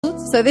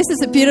So this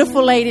is a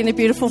beautiful lady and a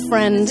beautiful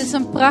friend. Het is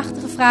een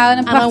prachtige vrouw en een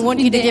And I prachtige want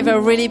you to vriendin. give her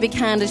a really big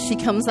hand as she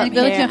comes En up ik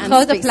wil dat je here een and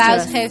groot speaks to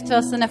applaus us. geeft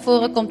terwijl ze naar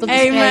voren komt om te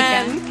Amen.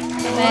 spreken.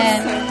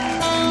 Amen.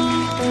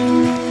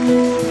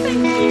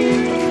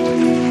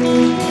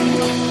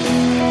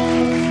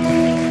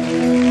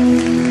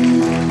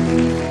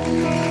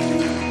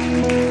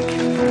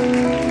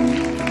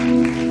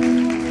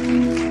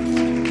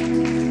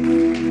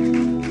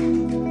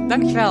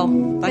 Dankjewel.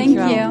 Thank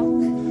Dankjewel.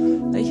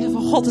 you. Weet je,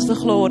 van God is de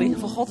glorie,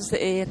 van God is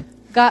de eer.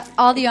 God,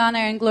 all the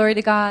honor and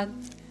glory to God.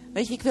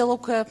 Weet je, ik wil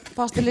ook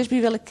Pastor Lisby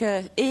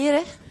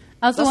eren. I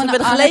also Dat ze want met to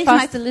de honor gelegenheid-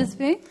 Pastor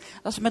Lisby.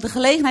 Dat ze me de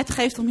gelegenheid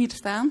geeft om hier te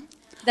staan. Om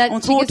That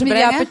het she woord gives te me the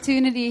brengen.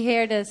 opportunity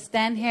here to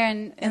stand here and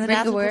bring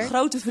Inderdaad, the ook een word.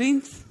 grote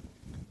vriend,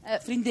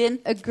 vriendin.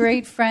 A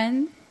great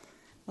friend.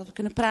 Dat we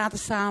kunnen praten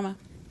samen.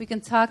 We can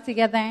talk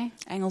together.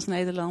 Engels,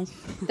 Nederlands.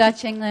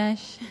 Dutch,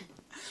 English.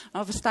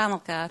 Maar we verstaan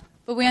elkaar.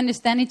 But we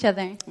understand each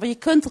other. Maar je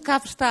kunt elkaar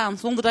verstaan,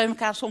 zonder dat je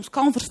elkaar soms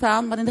kan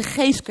verstaan. Maar in de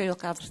geest kun je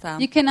elkaar verstaan.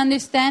 You can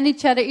understand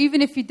each other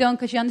even if you don't,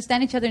 because you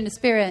understand each other in the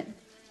spirit.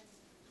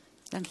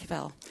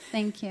 Dankjewel.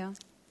 Thank you.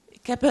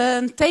 Ik heb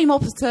een thema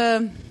op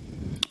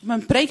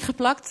mijn preek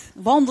geplakt.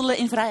 Wandelen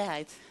in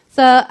vrijheid.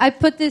 So I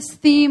put this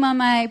theme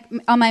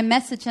on my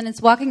message, and it's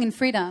walking in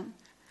freedom.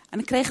 En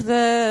ik kreeg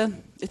de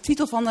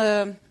titel van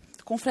de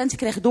conferentie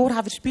kreeg ik door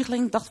haar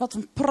weerspiegeling. Ik dacht, wat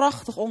een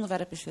prachtig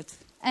onderwerp is het.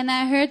 And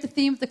I heard the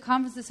theme of the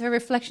conference is her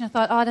reflection. I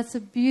thought, oh, that's a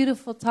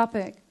beautiful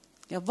topic.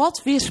 Ja,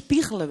 wat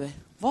weerspiegelen we?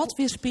 Wat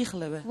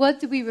weerspiegelen we? What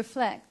do we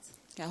reflect?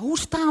 Ja, hoe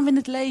staan we in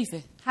het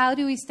leven? How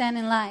do we stand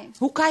in life?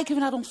 Hoe kijken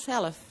we naar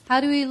onszelf?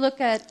 How do we look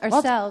at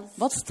ourselves?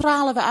 Wat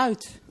stralen we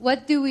uit?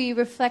 What do we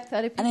reflect to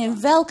other En people?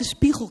 in welke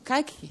spiegel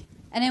kijk je?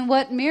 And in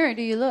what mirror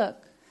do you look?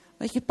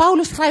 Weet je,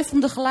 Paulus schrijft van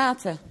de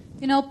Galaten.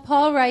 You know,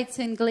 Paul writes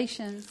in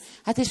Galatians,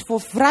 Het is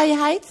voor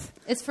vrijheid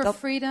it's for Dat-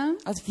 freedom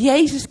dat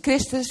Jezus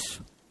Christus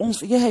ons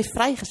je heeft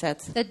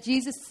vrijgezet. that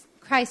Jesus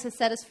Christ has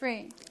set us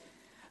free.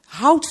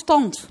 Houd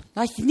stand.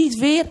 Laat je niet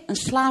weer een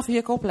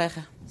slavenjuk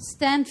opleggen.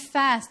 Stand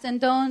fast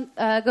and don't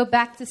go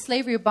back to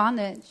slavery or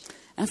bondage.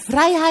 En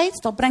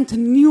vrijheid, dat brengt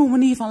een nieuwe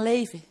manier van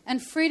leven.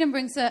 And freedom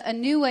brings a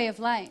new way of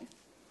life.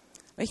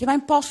 Weet je,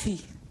 mijn passie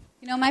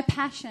You know, my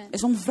passion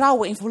is om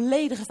vrouwen in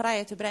volledige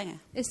vrijheid te brengen.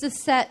 is to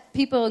set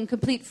people in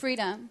complete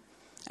freedom.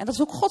 En dat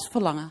is ook Gods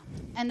verlangen.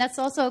 And that's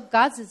also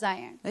God's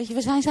desire. Weet je,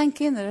 we zijn zijn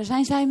kinderen, we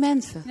zijn zijn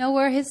mensen. You know,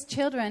 we're His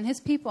children, His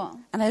people.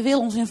 En hij wil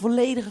ons in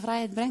volledige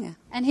vrijheid brengen.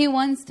 And He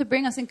wants to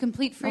bring us in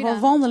complete Maar we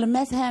freedom. wandelen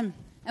met hem.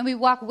 And we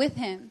walk with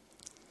Him.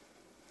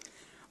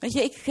 Weet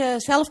je, ik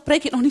zelf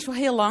preek het nog niet zo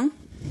heel lang.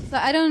 So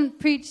I don't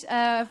preach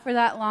for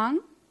that long.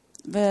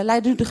 We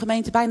leiden nu de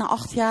gemeente bijna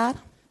 8 jaar.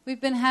 We've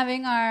been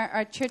having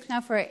our church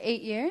now for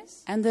 8 years.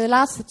 En de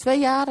laatste 2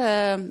 jaar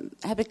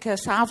heb ik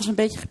 's avonds een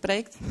beetje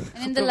gepreekt. And in the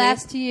Geprobeerd.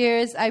 last 2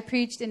 years, I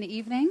preached in the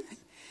evening.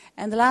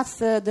 En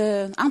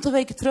een aantal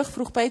weken terug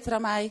vroeg Peter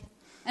aan mij: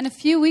 And a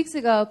few weeks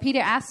ago,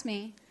 Peter asked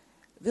me,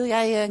 wil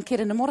jij een keer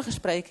in de morgen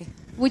spreken?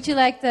 would you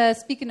like to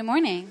speak in the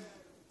morning?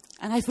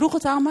 En hij vroeg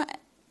het aan me.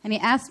 And he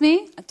asked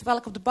me. En terwijl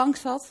ik op de bank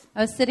zat. I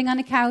was sitting on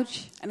the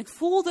couch. En ik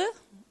voelde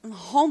een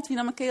hand die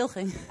naar mijn keel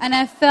ging. And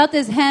I felt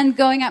his hand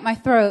going at my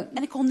throat.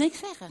 En ik kon niks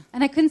zeggen.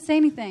 And I couldn't say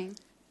anything.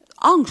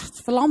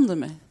 Angst verlamde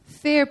me.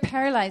 Fear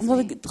paralyzed Omdat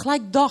me. ik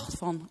gelijk dacht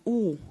van,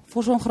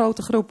 voor zo'n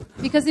grote groep.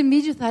 Because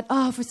immediately I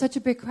thought, oh, for such a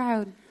big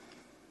crowd.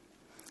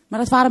 Maar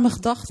dat waren mijn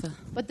gedachten.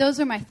 But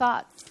those were my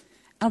thoughts.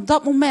 En op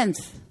dat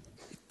moment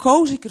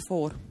koos ik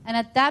ervoor. And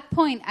at that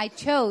point, I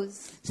chose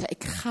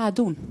Ik ga het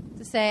doen.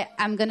 to say,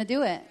 I'm going to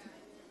do it.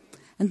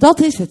 En dat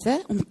is het, hè?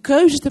 Om een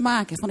keuze te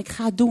maken van ik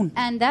ga het doen.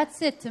 And that's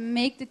it, to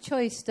make the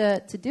choice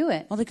to do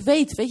it. Want ik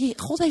weet je,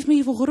 God heeft me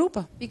hiervoor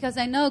geroepen.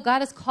 Because I know God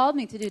has called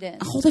me to do En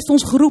this. God heeft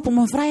ons geroepen om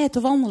in vrijheid te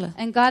wandelen.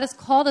 And God has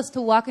called us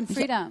to walk in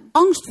freedom.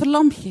 Angst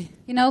verlamt je.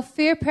 You know,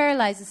 fear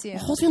paralyzes you.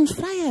 Maar God wil ons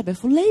vrij hebben,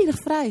 volledig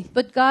vrij.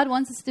 But God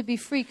wants us to be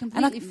free,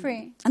 completely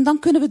free. En dan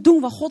kunnen we doen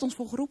wat God ons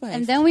voor geroepen And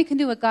heeft. then we can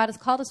do what God has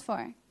called us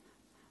for.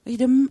 Weet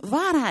je, de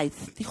waarheid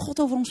die God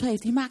over ons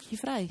heeft, die maakt je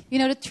vrij.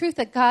 You know, the truth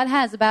that God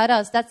has about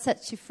us, that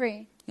sets you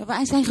free. Ja,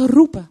 wij zijn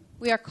geroepen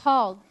We are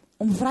called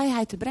om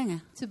vrijheid te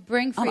brengen to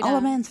bring aan alle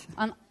freedom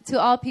mensen. to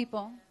all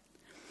people.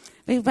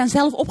 Weet je, ik ben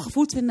zelf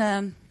opgevoed in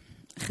een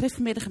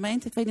gereformeerde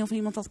gemeente. Ik weet niet of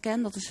iemand dat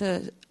kent. Dat is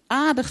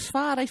aardig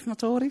zwaar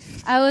reformatorisch.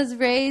 I was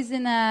raised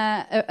in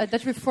a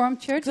Dutch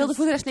Reformed church. Ik wilde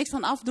voor de rest niks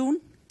aan afdoen.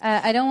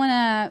 I don't want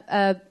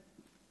to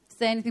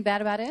say anything bad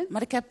about it.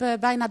 Maar ik heb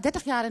bijna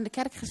 30 jaar in de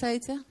kerk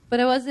gezeten. But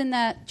I was in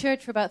that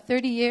church for about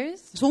 30 years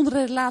Zonder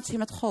een relatie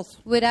met God.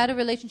 without a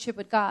relationship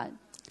with God.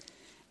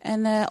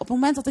 En op het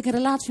moment dat ik een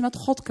relatie met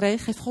God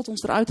kreeg, heeft God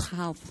ons eruit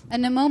gehaald.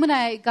 And the moment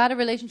I got a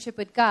relationship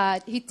with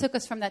God, He took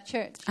us from that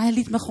church. En hij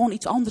liet me gewoon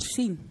iets anders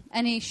zien.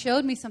 And He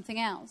showed me something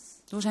else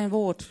Door zijn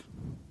woord.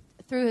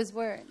 through His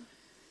Word.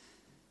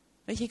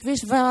 Weet je, ik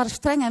wist, we waren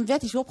streng en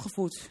wettisch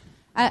opgevoed.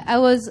 I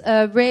was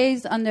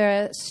raised under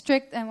a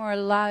strict and more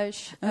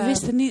large We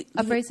wisten niet...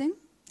 upbringing.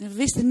 We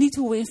wisten niet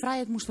hoe we in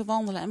vrijheid moesten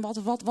wandelen en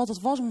wat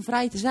het was om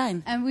vrij te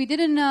zijn. And we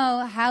didn't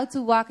know how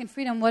to walk in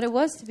freedom, what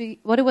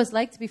it was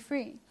like to be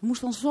free. We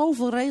moesten aan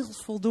zoveel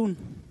regels voldoen.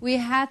 We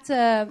had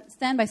to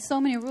stand by so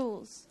many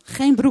rules.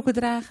 Geen broeken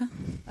dragen.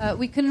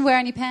 We couldn't wear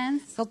any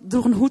pants. Ik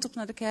droeg een hoed op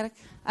naar de kerk.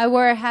 I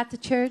wore a hat to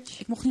church.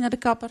 Ik mocht niet naar de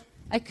kapper.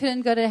 I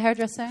couldn't go to the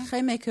hairdresser.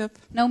 Geen make-up.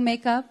 No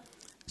makeup.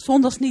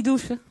 Zondags niet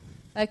douchen.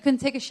 I couldn't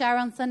take a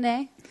shower on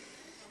Sunday.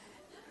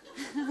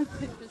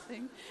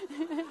 Interesting.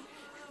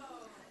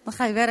 Dan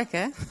ga je werken,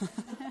 hè?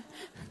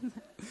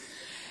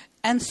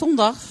 En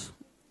zondags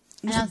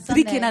moest En ik on 3 keer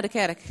Sunday, naar de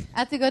kerk. I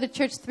had to go to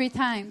church 3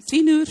 times.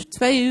 10 uur,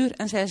 2 uur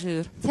en 6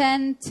 uur.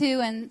 10, 2,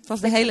 and Het was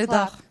de 6 hele o'clock.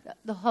 dag.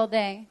 The whole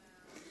day.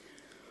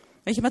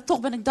 Weet je, maar toch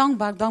ben ik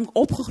dankbaar dat ik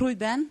opgegroeid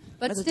ben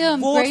But met still, het I'm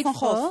woord van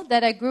God. grateful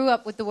that I grew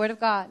up with the Word of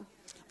God.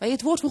 Weet je,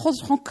 het woord van God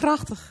is gewoon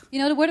krachtig.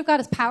 You know, the Word of God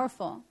is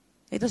powerful.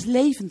 Weet je, dat is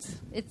levend.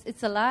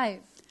 It's alive.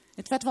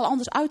 Het werd wel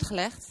anders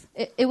uitgelegd.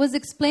 It was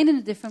explained in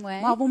a different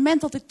way. Maar op het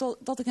moment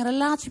dat ik een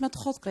relatie met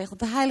God kreeg, dat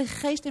de Heilige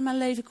Geest in mijn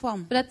leven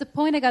kwam. But at the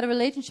point I got a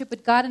relationship with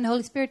God and the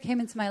Holy Spirit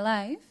came into my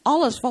life,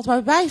 Alles wat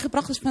mij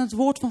bijgebracht is van het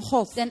woord van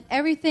God, then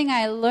everything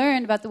I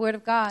learned about the Word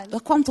of God,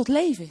 dat kwam tot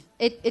leven.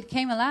 it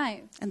came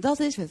alive. En dat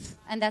is het.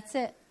 And that's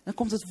it. Dan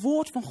komt het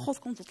woord van God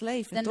tot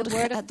leven. Then Door the de,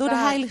 Word of door de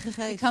God Heilige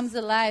Geest. becomes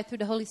alive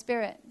through the Holy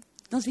Spirit.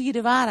 Dan zie je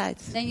de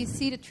waarheid. Then you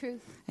see the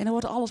truth. En dan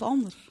wordt alles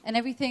anders. And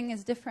everything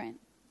is different.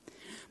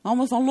 Maar om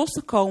ervan los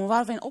te komen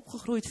waar we in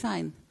opgegroeid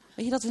zijn.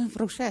 Weet je, dat is een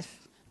proces.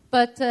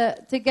 But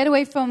to get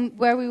away from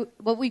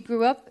what we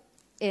grew up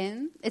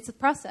in, it's a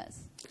process.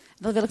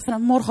 Daar wil ik vanaf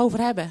morgen over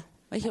hebben.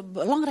 Weet je,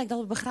 belangrijk dat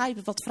we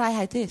begrijpen wat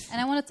vrijheid is.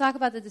 And I want to talk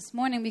about it this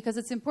morning because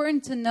it's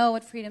important to know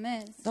what freedom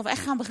is. Dat we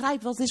echt gaan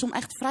begrijpen wat het is om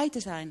echt vrij te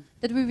zijn.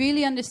 That we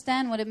really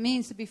understand what it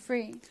means to be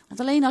free. Want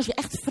alleen als je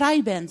echt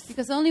vrij bent,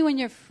 Because only when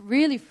you're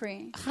really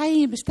free, ga je in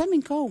je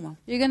bestemming komen.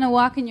 you're going to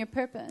walk in your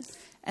purpose.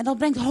 En dat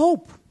brengt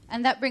hoop.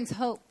 And that brings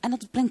hope En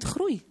dat brengt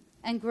groei.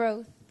 and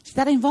growth. Als je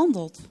daarin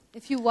wandelt.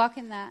 If you walk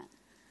in that.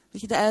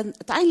 Weet je,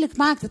 uiteindelijk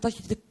maakt het dat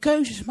je de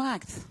keuzes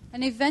maakt.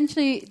 And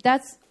eventually,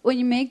 that's when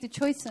you make the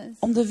choices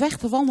Om de weg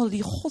te wandelen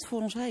die God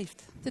voor ons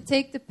heeft. to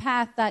take the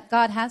path that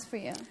God has for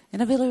you. En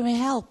daar willen we mee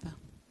helpen.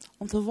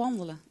 Om te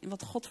wandelen in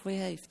wat God voor je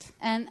heeft.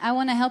 And I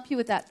want to help you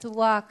with that, to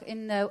walk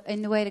in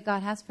the way that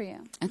God has for you.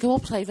 En ik heb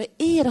opgeschreven,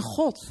 eren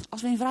God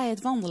als we in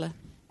vrijheid wandelen.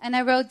 And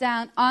I wrote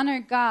down,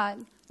 honor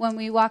God when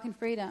we walk in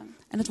freedom.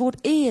 En het woord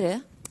eren,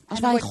 als En het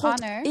wij woord God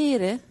honor.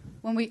 eren,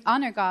 When we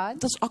honor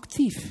God, dat is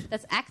actief.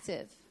 that's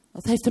active.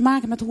 Dat heeft te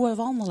maken met hoe we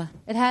wandelen.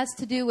 It has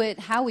to do with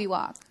how we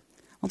walk.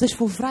 Want het is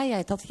voor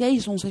vrijheid dat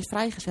Jezus ons heeft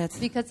vrijgezet.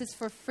 Because it's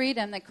for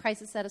freedom that Christ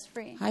has set us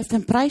free. Hij heeft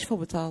een prijs voor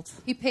betaald.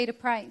 He paid a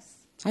price.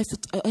 Hij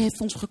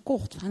heeft ons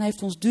gekocht. En hij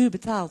heeft ons duur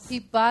betaald.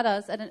 He bought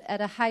us at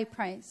a high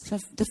price.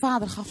 De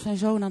Vader gaf zijn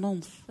zoon aan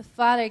ons. The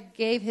Father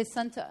gave his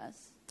Son to us.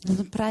 Er is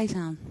een prijs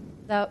aan.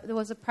 There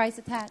was a price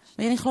attached.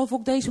 Maar ik geloof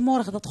ook deze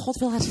morgen dat God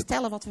wil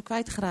herstellen wat we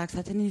kwijtgeraakt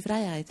zijn in die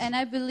vrijheid. And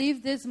I believe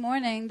this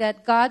morning that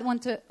God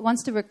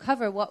wants to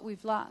recover what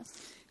we've lost.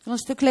 Ik wil een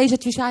stuk lezen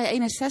uit Jesaja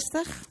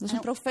 61. Dat is een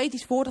En-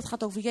 profetisch woord. Dat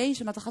gaat over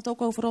Jezus, maar dat gaat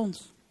ook over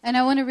ons. And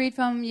I want to read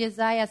from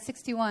Isaiah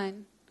 61.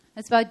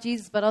 It's about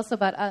Jesus, but also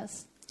about us.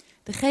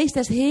 De geest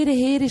des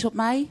Heer is op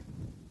mij.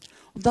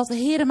 Omdat de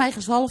Heer mij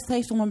gezalfd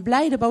heeft om een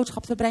blijde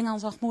boodschap te brengen aan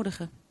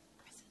zachtmoedigen.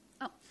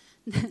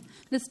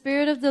 The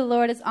Spirit of the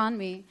Lord is on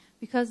me,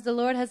 because the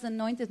Lord has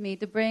anointed me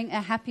to bring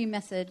a happy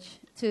message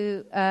to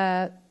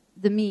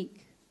the meek.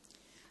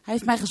 Hij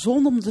heeft mij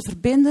gezonden om te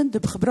verbinden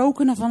de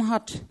gebrokenen van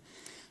hart.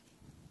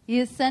 He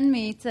has sent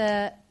me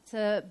to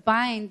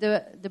bind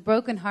the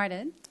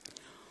brokenhearted,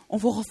 Om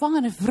voor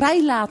gevangenen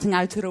vrijlating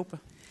uit te roepen.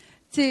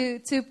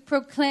 to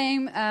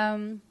proclaim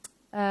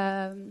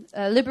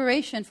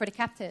liberation for the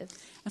captives,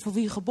 En voor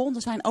wie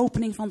gebonden zijn,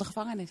 opening van de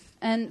gevangenis.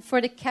 and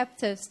for the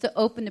captives to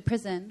open the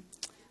prison.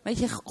 Weet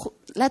je,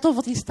 let op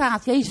wat hier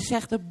staat. Jezus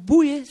zegt, de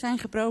boeien zijn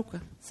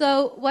gebroken.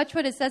 So watch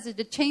what it says.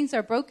 The chains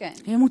are broken,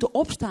 En we moeten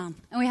opstaan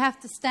and we have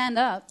to stand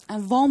up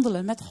en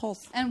wandelen met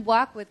God. and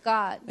walk with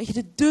God. Weet je,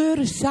 de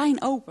deuren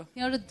zijn open.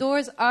 You know, the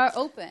doors are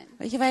open.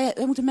 Weet je, wij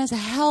moeten mensen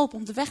helpen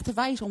om de weg te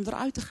wijzen, om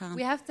eruit te gaan.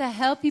 We have to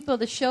help people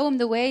to show them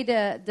the way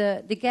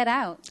to get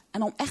out.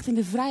 En om echt in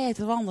de vrijheid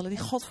te wandelen die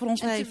God voor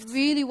ons And heeft. to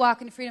really walk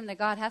in the freedom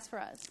that God has for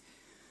us.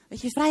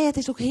 Weet je, vrijheid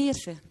is ook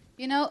heersen.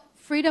 You know,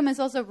 freedom is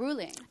also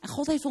ruling. En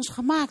God heeft ons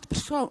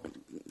gemaakt,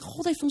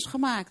 God heeft ons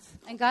gemaakt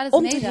And God has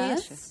om te made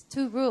heersen. us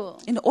to rule.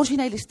 In de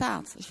originele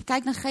staat. Als je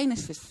kijkt naar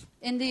Genesis.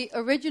 In the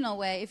original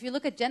way, if you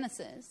look at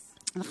Genesis,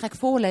 En dan ga ik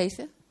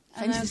voorlezen.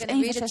 And I'm Genesis gonna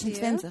 1 read vers it to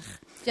you. 26.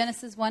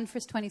 Genesis 1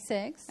 verse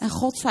 26. En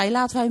God zei,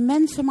 laten wij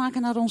mensen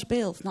maken naar ons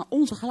beeld. Naar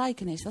onze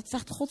gelijkenis. Dat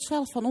zegt God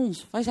zelf van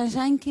ons. Wij zijn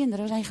zijn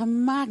kinderen. We zijn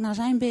gemaakt naar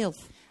zijn beeld.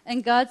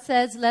 And God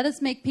says, let us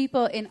make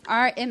people in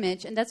our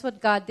image. And that's what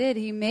God did.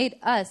 He made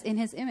us in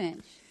his image.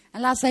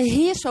 En laat zij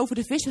heersen over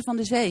de vissen van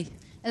de zee.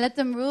 And let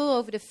them rule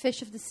over the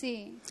fish of the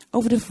sea,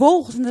 Over de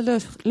vogels in de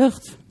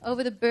lucht.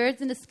 over the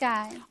birds in the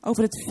sky,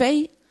 Over het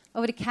vee.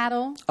 over the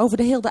cattle, Over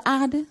de hele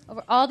aarde.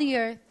 over all the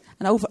earth,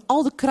 En over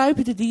al de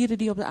kruipende dieren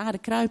die op de aarde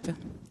kruipen.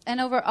 And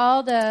over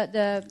all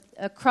the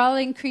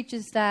crawling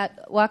creatures that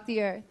walk the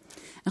earth.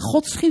 En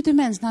God schiep de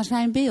mens naar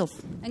zijn beeld.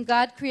 And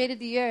God created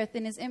the earth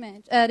in his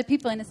image, the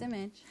people in his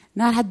image.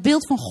 Naar het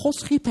beeld van God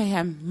schiep hij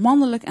hem,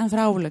 mannelijk en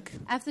vrouwelijk.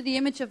 After the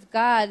image of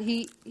God,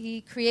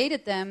 he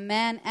created them,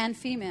 man and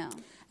female.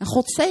 En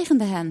God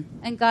zegende hen.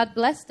 And God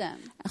blessed them.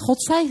 En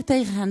God zei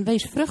tegen hen,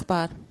 wees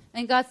vruchtbaar.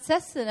 And God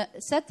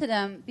said to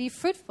them, be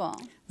fruitful,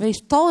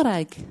 Wees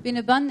talrijk. be in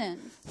abundance,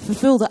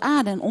 Vervul de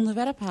aarde en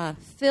onderwerp haar.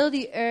 fill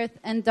the earth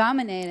and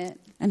dominate it,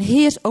 En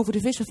heers over de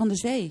vissen van de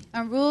zee.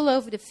 and rule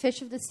over the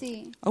fish of the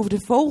sea, Over de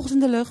vogels in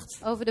de lucht.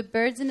 over the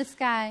birds in the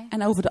sky,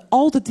 En over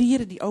al de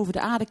dieren die over de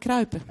aarde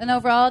kruipen. and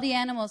over all the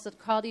animals that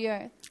crawl the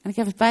earth. En ik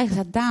heb het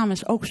bijgezet,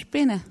 dames, ook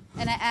spinnen.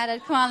 And I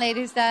added, come on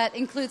ladies, that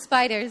includes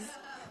spiders.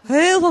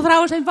 Heel veel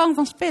vrouwen zijn bang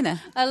van spinnen.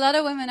 A lot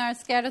of women are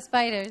scared of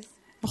spiders.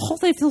 Maar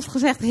God heeft ons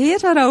gezegd,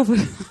 heers daarover.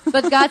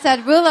 But God said,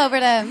 rule over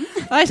them.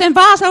 Wij zijn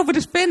baas over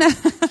de spinnen.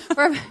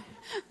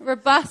 We're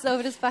boss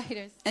over the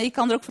spiders. En je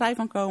kan er ook vrij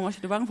van komen als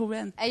je er bang voor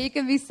bent. And you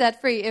can be set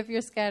free if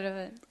you're scared of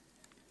it.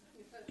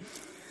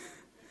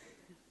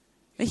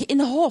 Weet je, in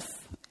de hof,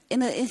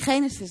 in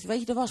Genesis, weet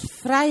je, er was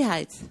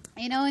vrijheid.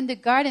 You know, in the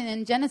garden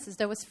in Genesis,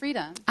 there was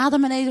freedom.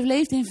 Adam en Eva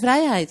leefden in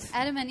vrijheid.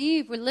 Adam and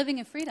Eve were living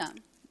in freedom.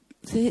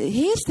 Ze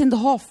heersten in de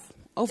hof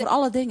over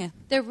alle dingen.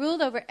 They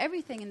ruled over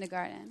everything in the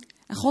garden.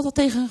 En God had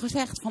tegen hen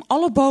gezegd, van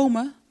alle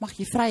bomen mag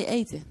je vrij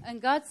eten.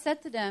 And God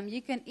said to them,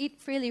 you can eat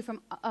freely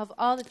of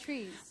all the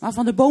trees. Maar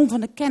van de boom van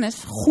de kennis,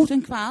 goed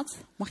en kwaad,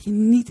 mag je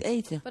niet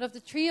eten. But of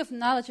the tree of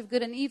knowledge of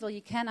good and evil,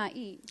 you cannot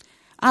eat.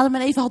 Adam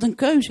en Eva hadden een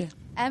keuze.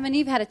 Adam and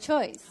Eve had a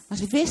choice. Maar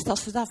ze wisten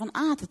als ze daarvan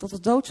aten dat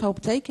het dood zou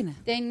betekenen.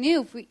 They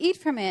knew if we eat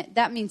from it,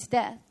 that means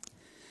death.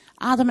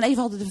 Adam en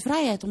Eva hadden de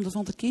vrijheid om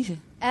ervan te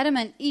kiezen. Adam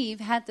and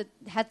Eve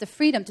had the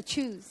freedom to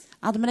choose.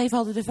 Adam en Eva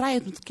hadden de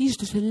vrijheid om te kiezen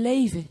tussen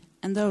leven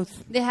en dood.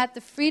 They had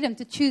the freedom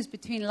to choose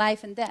between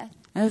life and death.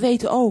 En we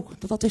weten ook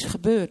dat dat is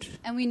gebeurd.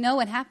 And we know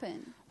what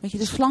happened. Weet je,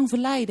 de slang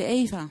verleidde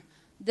Eva.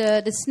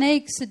 The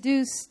snake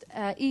seduced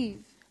Eve.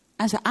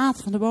 En ze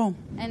aten van de boom.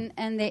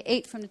 And they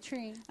ate from the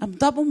tree. En op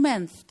dat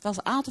moment, terwijl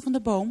ze aten van de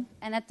boom,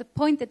 And at the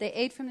point that they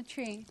ate from the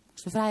tree,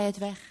 was de vrijheid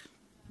weg.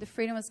 the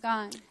freedom was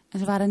gone. En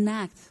ze waren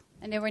naakt.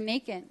 And they were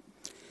naked.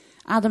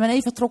 Adam en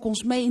Eva trokken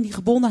ons mee in die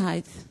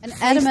gebondenheid.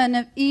 And Adam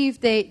and Eve,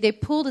 they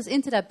pulled us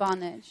into that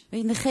bondage.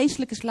 In de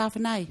geestelijke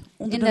slavernij.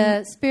 In the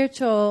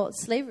spiritual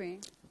slavery.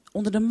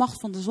 Onder de macht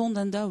van de zonde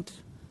en dood.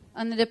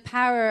 Under the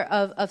power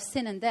of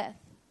sin and death.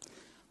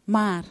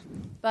 Maar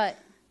But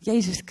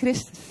Jezus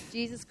Christus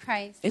Jesus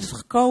Christ is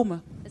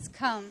gekomen. has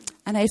come.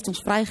 En hij heeft ons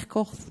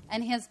vrijgekocht.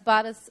 And he has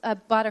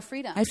bought our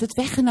freedom. Hij heeft het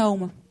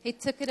weggenomen. He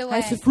took it Hij away.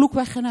 heeft de vloek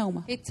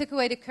weggenomen. He took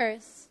away the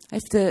curse. Hij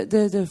heeft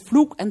de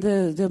vloek en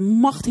de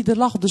macht die er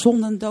lag op de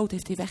zonde en dood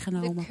heeft hij The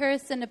weggenomen.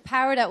 curse and the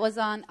power that was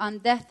on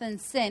death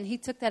and sin, he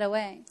took that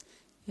away.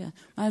 Ja.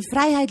 Maar in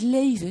vrijheid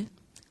leven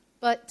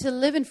But to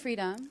live in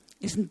freedom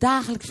is een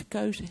dagelijkse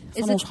keuze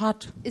van it- ons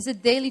hart. is a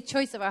daily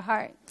choice of our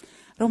heart.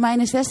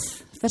 Romeinen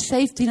 6, vers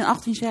 17 en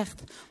 18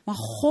 zegt, maar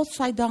God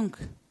zij dank,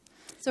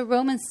 So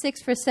Romans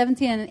 6, verse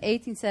 17 and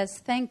 18 says,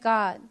 thank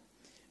God.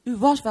 u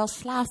was wel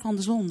slaaf van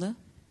de zonde,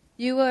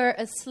 You were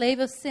a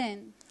slave of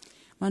sin,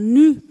 maar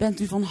nu bent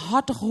u van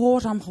harte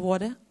gehoorzaam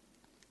geworden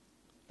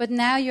but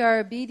now you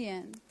are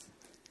obedient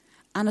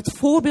aan het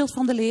voorbeeld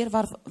van de leer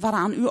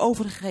waaraan u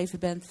overgegeven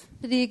bent.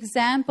 to the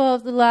example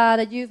of the law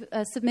that you've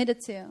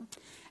submitted to,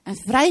 En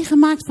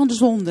vrijgemaakt van de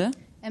zonde,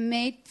 and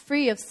made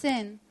free of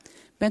sin.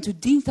 bent u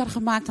dienstbaar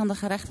gemaakt aan de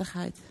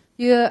gerechtigheid.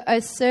 You are a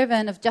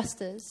servant of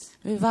justice.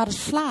 We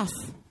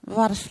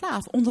waren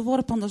slaaf,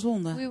 onderworpen aan de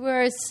zonde. We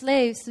were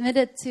slaves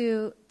submitted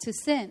to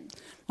sin,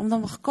 Omdat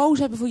we gekozen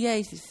hebben voor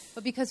Jezus.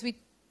 but because we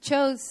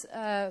chose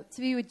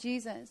to be with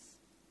Jesus,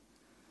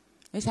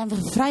 We zijn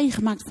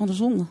vrijgemaakt van de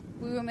zonde.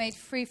 we were made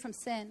free from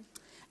sin.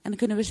 En dan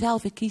kunnen we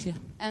zelf weer kiezen.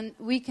 And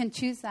we can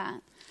choose that.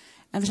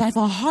 En we zijn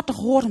van harte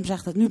gehoorzaam,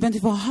 zegt het. Nu bent u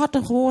van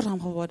harte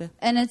gehoorzaam geworden.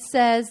 And it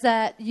says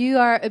that you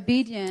are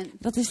obedient.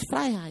 Dat is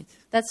vrijheid.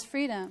 That's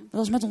freedom.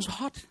 Dat is met ons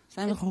hart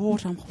zijn we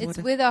gehoorzaam It's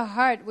geworden. with our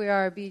heart we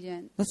are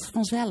obedient. Dat is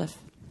vanzelf.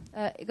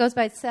 It goes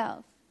by itself.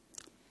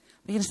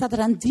 Weet je, dan staat er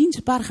aan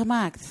dienstbaar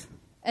gemaakt.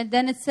 And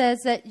then it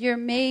says that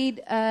you're made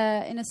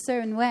in a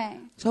certain way.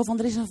 Zo van,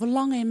 er is een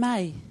verlangen in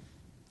mij.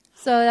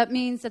 So that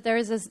means that there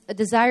is a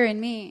desire in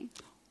me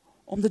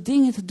Om de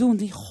dingen te doen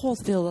die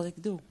God wil dat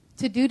ik doe.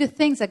 to do the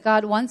things that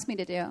God wants me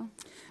to do.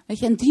 Weet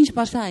je, en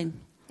dienstbaar zijn.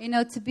 You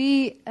know, to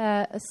be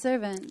a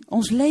servant,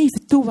 Ons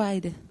leven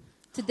toewijden.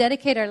 to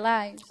dedicate our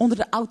lives Onder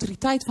de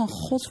autoriteit van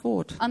Gods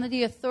woord. under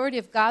the authority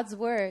of God's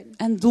word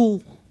En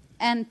doel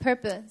and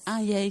purpose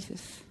aan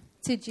Jezus.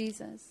 to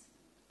Jesus.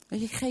 Weet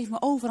je, ik geef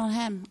me over aan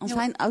hem. Aan Ja.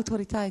 zijn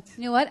autoriteit.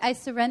 You know what? I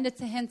surrender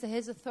to him, to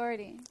his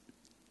authority.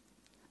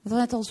 Wat we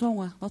net al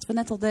zongen. Wat we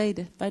net al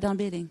deden bij de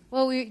aanbidding.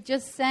 What we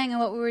just sang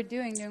and what we were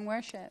doing during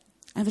worship.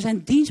 En we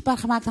zijn dienstbaar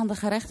gemaakt aan de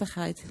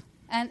gerechtigheid.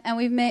 And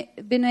we've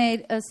been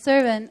made a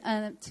servant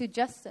to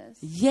justice.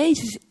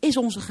 Jezus is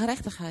onze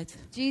gerechtigheid.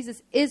 Jesus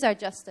is our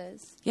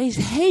justice.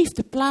 Jezus heeft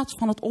de plaats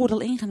van het oordeel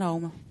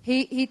ingenomen.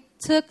 He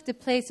took the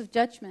place of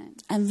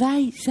judgment. En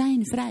wij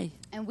zijn vrij.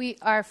 And we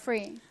are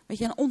free. Weet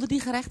je, en onder die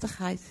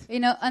gerechtigheid. You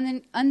know,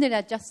 under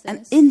that En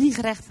justice. in die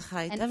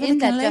gerechtigheid, daar And wil in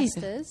ik in that leven.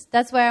 justice,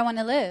 that's where I want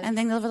to live. En ik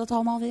denk dat we dat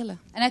allemaal willen.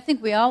 And I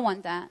think we all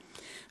want that.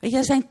 Weet je,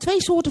 er zijn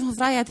 2 soorten van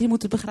vrijheid die je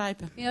moet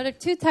begrijpen. You know, there are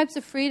 2 types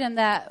of freedom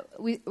that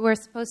we're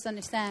supposed to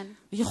understand.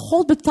 Weet je,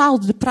 God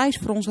betaalde de prijs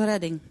voor onze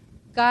redding.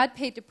 God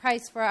paid the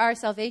price for our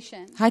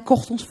salvation. Hij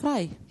kocht ons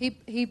vrij.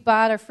 He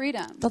bought our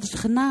freedom. Dat is de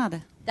genade.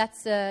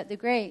 That's the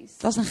grace.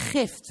 Dat is een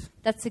gift.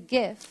 That's a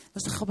gift.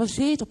 Dat is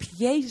gebaseerd op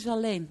Jezus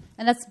alleen.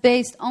 And that's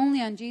based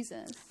only on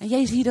Jesus. En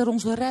Jezus hier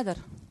onze redder,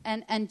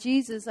 And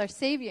Jesus, our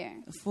Savior.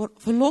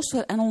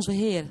 verlosser en onze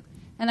Heer.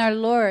 And our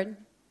Lord.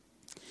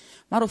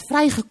 Maar op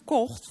vrij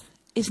gekocht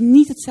is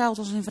niet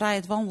hetzelfde als in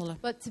vrijheid wandelen.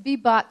 But to be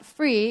bought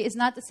free is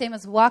not the same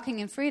as walking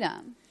in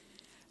freedom.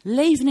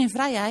 Leven in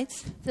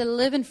vrijheid To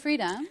live in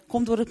freedom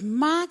komt door het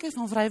maken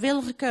van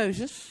vrijwillige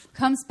keuzes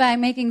comes by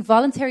making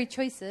voluntary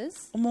choices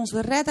om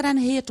onze redder en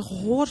Heer te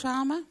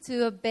gehoorzamen to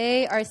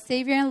obey our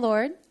Savior and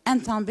Lord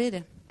en te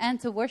aanbidden. and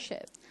to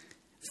worship.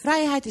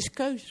 Vrijheid is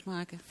keuzes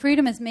maken.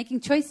 Freedom is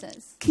making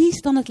choices.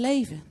 Kies dan het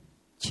leven.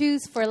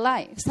 Choose for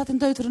life. Het staat in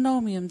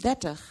Deuteronomium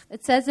 30.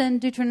 It says in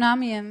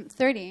Deuteronomium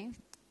 30,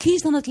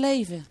 Kies dan het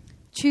leven,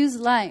 choose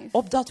life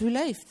opdat u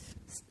leeft.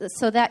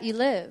 so that you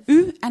live.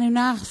 U en uw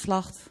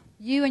nageslacht.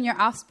 You and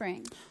your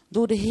offspring.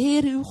 Door de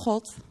Heer uw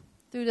God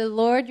Through the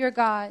Lord your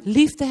God.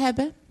 lief te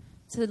hebben,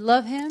 To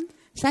love Him.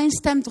 zijn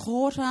stem te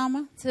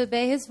gehoorzamen To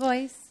obey His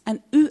voice.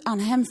 en u aan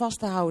hem vast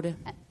te houden.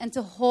 And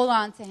to hold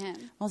on to Him.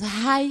 Want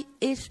hij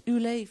is uw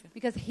leven.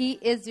 Because He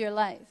is your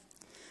life.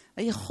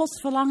 Weet je,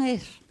 Gods verlangen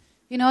is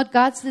You know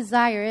what God's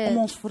desire om is?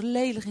 ons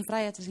volledig in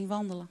vrijheid te zien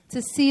wandelen. To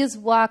see us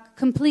walk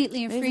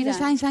completely in Weet je, we freedom.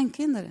 zijn zijn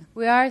kinderen.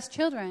 We are His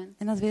children.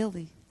 En dat wil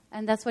hij.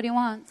 And that's what He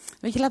wants.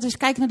 Weet je, laten we eens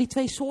kijken naar die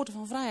 2 soorten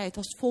van vrijheid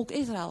als het volk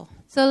Israël.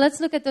 So let's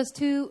look at those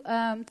 2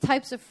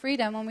 types of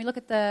freedom when we look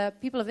at the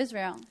people of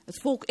Israel. Het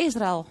volk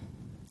Israël,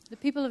 The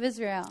people of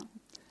Israel.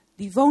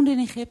 die woonde in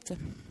Egypte,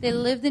 They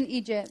lived in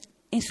Egypt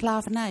in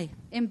slavernij.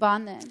 in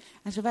bondage.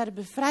 En ze werden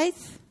bevrijd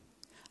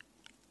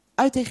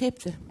uit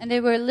Egypte. And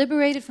they were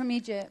liberated from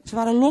Egypt. Ze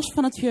waren los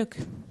van het juk.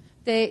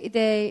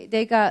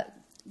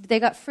 They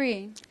got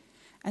free.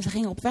 En ze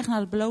gingen op weg naar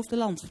het beloofde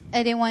land.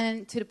 And they went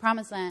into the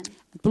promised land.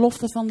 Het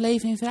belofte van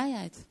leven in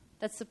vrijheid.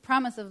 That's the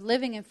promise of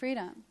living in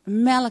freedom.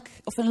 Melk,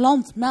 of een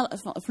land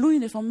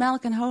vloeiende van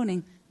melk en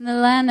honing. In the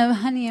land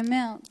of honey and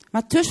milk.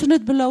 Maar tussen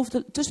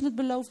het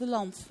beloofde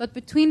land But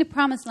between the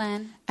promised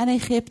land en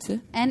Egypte,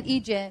 and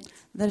Egypt,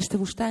 daar is de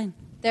woestijn.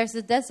 there's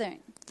the desert.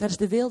 Daar is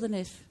de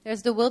wildernis.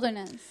 There's the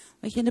wilderness.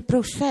 Weet je, in het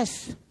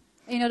proces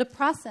You know, the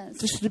process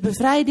tussen de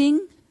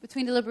bevrijding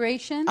between the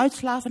liberation uit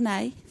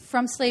slavernij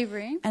from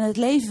slavery en het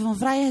leven van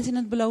vrijheid in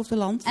het beloofde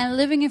land, and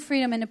living in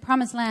freedom in the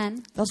promised land,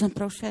 dat is een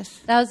proces.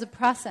 that was the Dat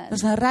process.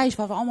 is een reis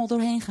waar we allemaal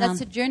doorheen gaan.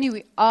 That's a journey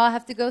we all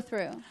have to go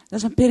through. Dat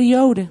is een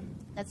periode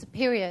That's a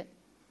period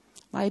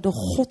waar je door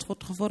God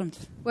wordt gevormd.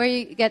 where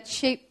you get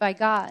shaped by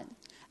God.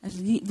 En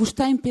die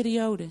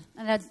woestijnperiode,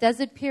 And that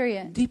desert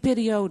period, die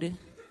periode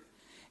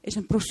is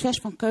een proces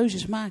van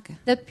keuzes maken.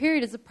 that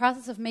period is a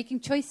process of making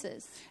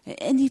choices.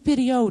 In die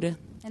periode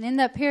And in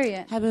that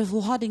period, hebben we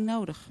volharding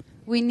nodig.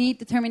 we need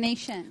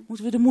determination.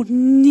 Moeten we de moed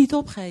niet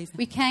opgeven.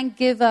 We can't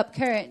give up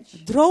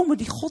courage. Dromen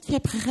die God je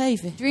hebt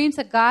gegeven, Dreams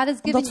that God has om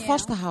given dat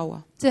vast te you,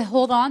 houden. to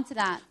hold on to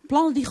that.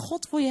 Plannen die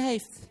God voor je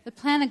heeft, The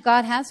plan that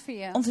God has for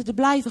you, om ze te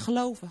blijven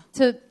geloven.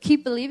 to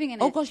keep believing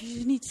in Ook it, als je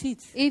ze niet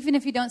ziet. even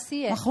if you don't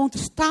see Maar it. gewoon te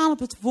staan op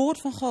het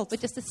woord van God.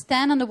 But just to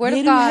stand on the word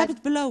Heer, of u hebt God,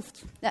 het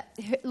beloofd. that,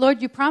 Lord,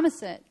 you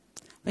promise it.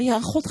 Weet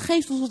je, God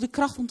geeft ons de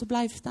kracht om te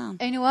blijven staan. And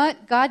you know what?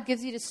 God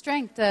gives you the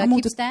strength to We keep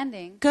moeten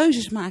standing.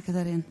 keuzes maken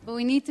daarin. But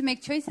we need to make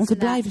Om choices te in that,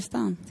 blijven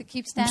staan. to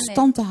keep Om standing,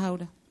 stand te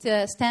houden. to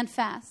stand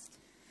fast.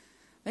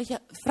 Weet je,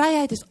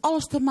 vrijheid is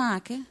alles te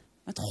maken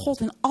met God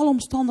in alle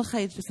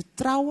omstandigheden te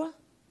vertrouwen,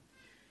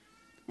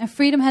 And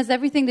freedom has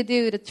everything to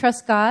do to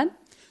trust God,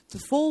 te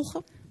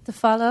volgen, to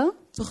follow,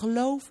 te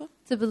geloven,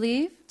 to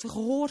believe, te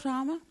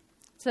gehoorzamen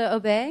to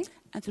obey,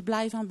 en te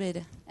blijven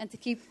aanbidden. and to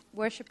keep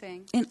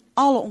worshiping In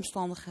alle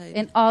omstandigheden.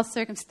 in all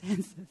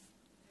circumstances.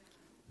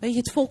 Weet je,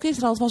 het volk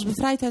Israël was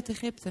bevrijd uit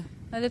Egypte.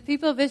 Now, the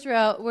people of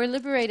Israel were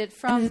liberated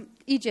from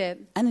Egypt.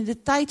 En in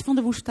de tijd van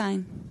de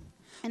woestijn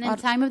And in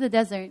the time of the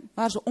desert,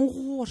 waren ze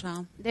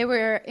ongehoorzaam. they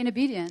were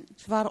inobedient.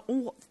 Ze waren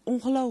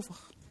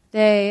ongelovig.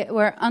 They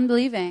were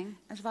unbelieving.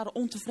 En ze waren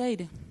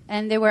ontevreden.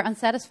 And they were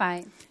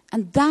unsatisfied.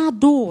 En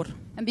daardoor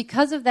And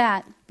because of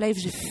that,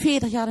 bleven ze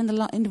 40 jaar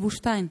in de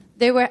woestijn.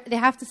 they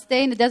have to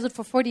stay in the desert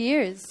for 40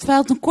 years.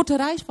 Terwijl het een korte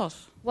reis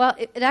was. Well,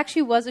 it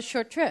actually was a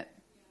short trip.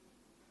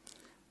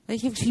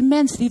 Weet je, ik zie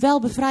mensen die wel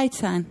bevrijd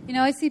zijn, You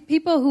know, I see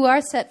people who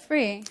are set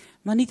free,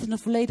 maar niet in een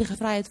volledige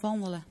vrijheid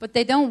wandelen. but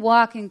they don't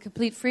walk in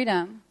complete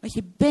freedom. Weet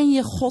je, ben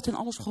je God in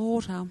alles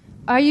gehoorzaam?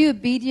 Are you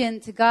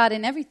obedient to God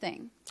in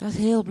everything? Dat is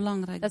heel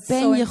belangrijk. That's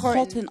Ben so je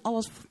important. God in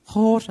alles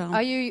gehoorzaam?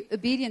 Are you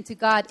obedient to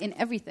God in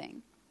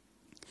everything?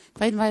 Ik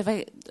weet, wij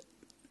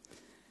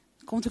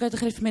ik kom natuurlijk uit de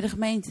gereformeerde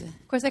gemeente.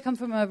 Of course, I come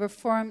from a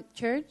Reformed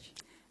church,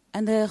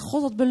 En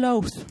God had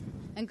beloofd,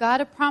 and God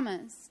had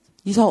promised,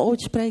 je zal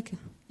ooit spreken.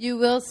 you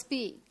will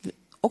speak.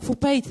 Ook voor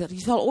Peter, je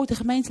zal ooit de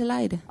gemeente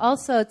leiden.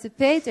 Also, to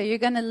Peter, you're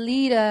going to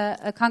lead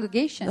a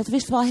congregation. Dat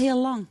wisten we al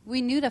heel lang. We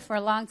knew that for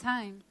a long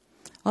time.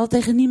 We hadden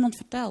tegen niemand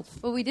verteld.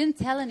 But we didn't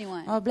tell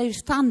anyone. Maar we bleven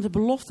staan in de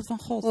belofte van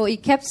God. Well, we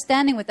kept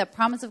standing with that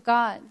promise of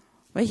God.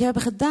 Weet je, we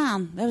hebben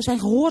gedaan. We zijn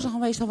gehoorzaam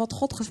geweest aan wat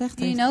God gezegd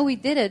You heeft. know, we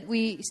did it.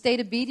 We stayed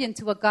obedient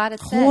to what God had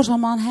said.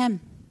 Gehoorzaam aan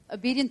hem.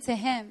 Obedient to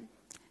Him.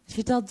 Als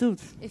je dat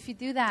doet. If you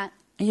do that,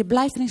 En je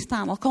blijft erin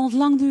staan. Al kan het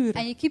lang duren.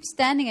 and you keep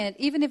standing in it,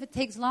 even if it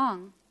takes long,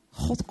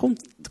 God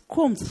komt.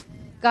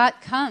 God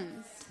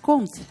comes.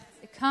 Komt.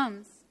 It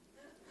comes.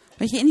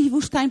 Weet je, in die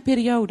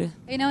woestijnperiode.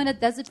 You know, in a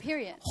desert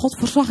period, God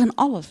voorzag in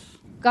alles.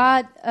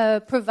 God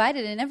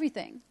provided in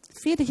everything.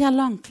 40 jaar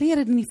lang.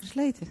 Kleren die niet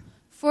versleten.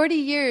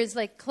 40 years,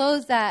 like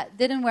clothes that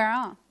didn't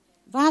wear off.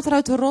 Water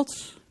uit de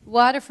rots.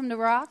 Water from the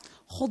rock.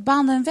 God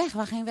baande een weg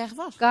waar geen weg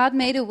was. God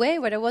made a way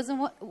where there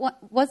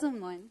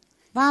wasn't one.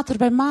 Water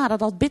bij Mara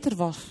dat bitter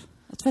was.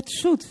 Het werd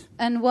zoet.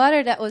 And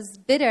water that was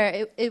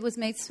bitter, it was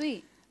made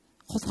sweet.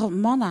 God had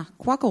manna,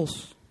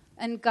 kwakkels.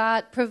 And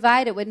God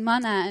provided with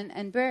manna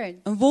and birds.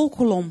 Een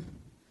wolkolom.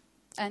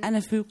 And, En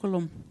een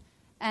vuurkolom.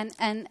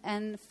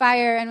 and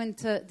fire and wind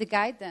to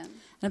guide them.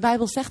 En de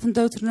Bijbel zegt in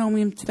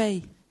Deuteronomium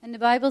 2. And the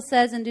Bible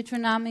says in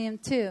Deuteronomium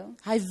 2,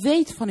 Hij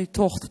weet van uw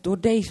tocht door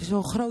deze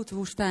zo grote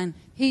woestijn.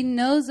 He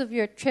knows of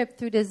your trip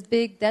through this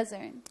big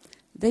desert.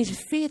 Deze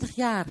 40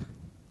 jaar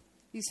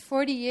These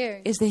 40 years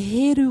is de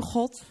Heer uw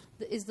God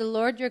is the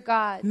Lord your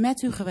God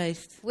met u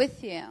geweest. with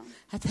you.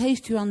 Het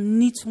heeft u aan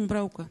niets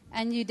ontbroken.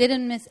 And you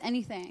didn't miss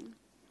anything.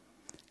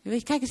 Weet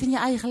je, kijk eens in je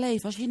eigen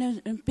leven. Als je in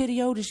een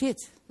periode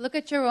zit. Look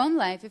at your own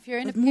life. If you're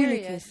in Wat a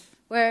moeilijk period is.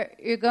 where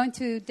you're going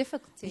through Weet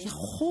difficulty, je,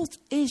 God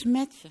is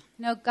met je.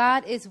 you know,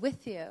 God is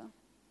with you.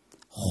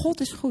 God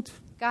is goed.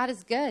 God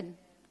is good.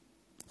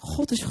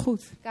 God is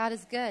goed. God is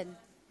good.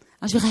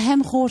 Als je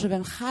hem gehoorzaam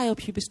bent, ga je op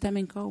je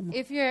bestemming komen.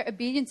 If you're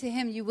obedient to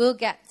Him, you will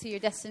get to your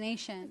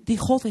destination Die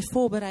God heeft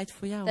voorbereid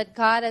voor jou. that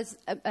God has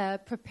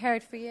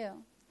prepared for you.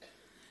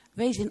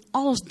 Wees in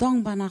alles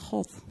dankbaar naar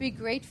God. Be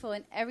grateful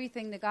in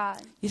everything to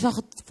God. Je zag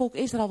het volk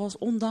Israël was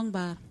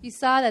ondankbaar. You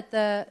saw that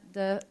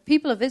the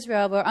people of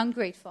Israel were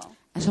ungrateful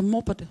En ze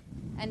mopperden.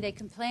 and they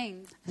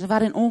complained En ze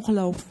waren in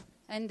ongeloof.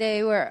 and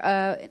they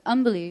were in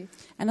unbelief,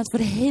 En dat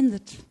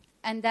verhindert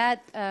and that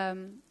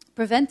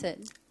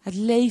prevented het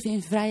leven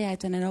in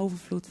vrijheid en in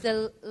overvloed.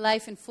 the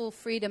life in full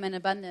freedom and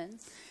abundance.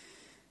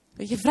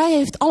 Weet je, vrijheid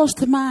heeft alles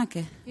te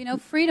maken You know,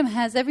 freedom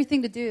has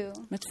everything to do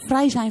met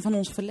vrij zijn van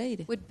ons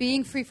verleden. with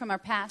being free from our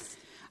past.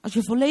 Als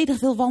je volledig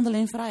wil wandelen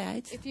in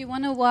vrijheid, If you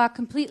want to walk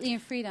completely in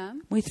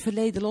freedom, moet je het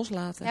verleden you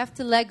loslaten. have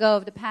to let go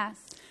of the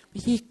past.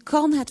 Weet je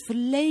kan het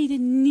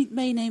verleden niet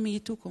meenemen in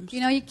je toekomst.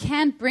 You know, you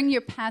can't bring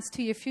your past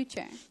to your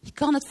future. Je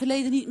kan het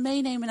verleden niet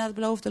meenemen naar het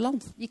beloofde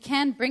land. You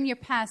can't bring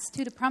your past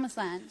to the promised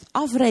land.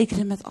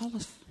 Afrekenen met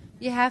alles.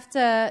 You have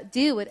to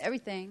deal with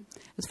everything.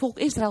 Het volk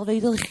Israël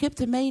wilde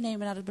Egypte meenemen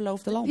naar het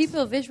beloofde land.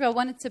 People of Israel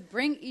wanted to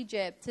bring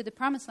Egypt to the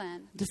promised land.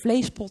 De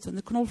vleespot en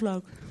de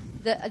knoflook.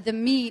 The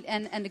meat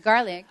and the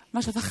garlic.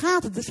 Maar ze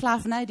vergaten de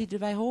slavernij die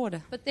erbij hoorde.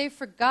 But they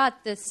forgot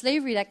the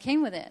slavery that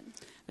came with it.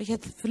 Weet je,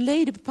 het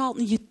verleden bepaalt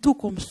niet je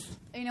toekomst.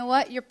 You know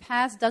what? Your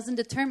past doesn't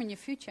determine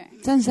your future.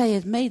 Tenzij je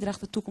het meedraagt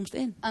de toekomst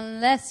in.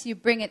 Unless you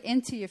bring it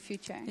into your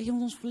future. Weet je, je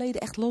moet ons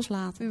verleden echt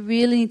loslaten. We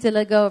really need to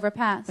let go of our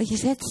past. Weet je,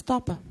 zet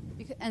stappen.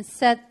 And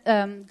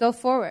go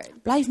forward.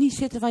 Blijf niet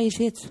zitten waar je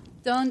zit.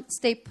 Don't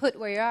stay put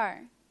where you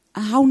are.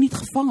 En hou niet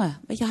gevangen.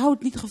 Weet je, hou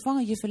het niet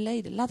gevangen je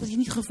verleden. Laat het je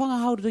niet gevangen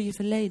houden door je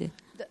verleden.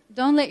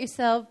 Don't let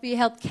yourself be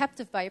held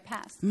captive by your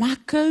past. Maak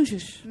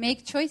keuzes. Make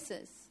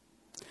choices.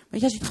 Weet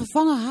je, als je het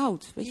gevangen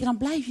houdt, weet je, dan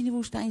blijf je in de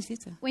woestijn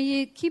zitten. When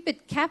you keep it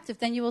captive,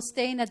 then you will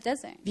stay in that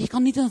desert. Je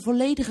kan niet een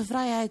volledige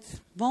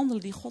vrijheid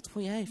wandelen die God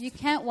voor je heeft. You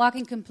can't walk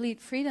in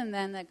complete freedom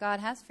then that God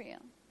has for you.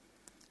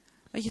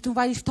 Weet je, toen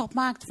wij die stap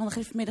maakten van de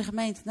gereformeerde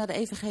gemeente naar de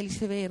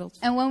evangelische wereld.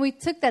 And when we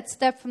took that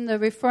step from the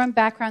Reformed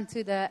background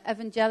to the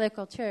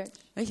evangelical church,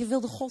 Weet je,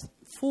 wilde God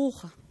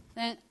volgen.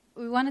 then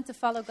we wanted to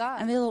follow En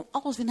God. wilde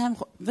alles in hem,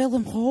 wilde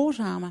hem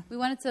gehoorzamen. We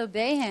wanted to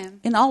obey Him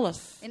In alles.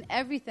 in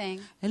everything.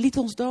 Hij liet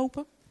ons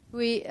dopen.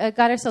 We got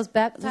ourselves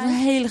Dat was een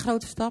baptized. hele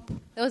grote stap.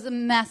 That was a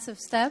massive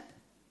step,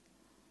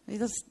 Weet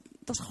je,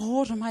 dat is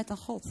gehoorzaamheid aan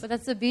God. but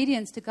that's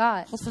obedience to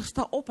God. God zegt,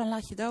 sta op en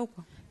laat je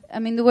dopen. I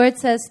mean, the word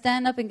says,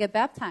 stand up and get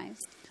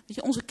baptized. Weet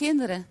je, onze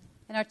kinderen,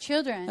 And our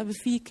children, we hebben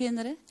 4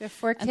 kinderen. there are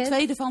 4 En kids.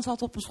 2 daarvan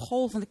zat op een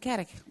school van de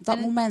kerk. Op dat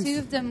And moment. 2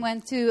 of them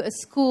went to a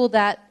school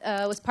that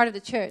was part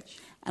of the church.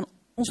 En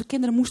onze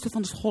kinderen moesten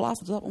van de school af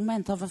op dat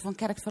moment dat we van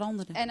kerk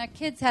veranderden. And our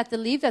kids had to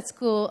leave that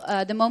school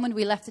the moment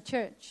we left the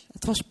church.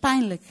 Het was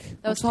pijnlijk.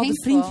 Want ze hadden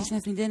painful. vriendjes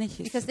en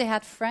vriendinnetjes. Because they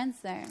had friends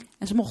there.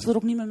 En ze mochten er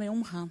ook niet meer mee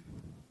omgaan.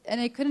 And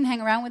they couldn't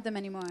hang around with them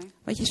anymore.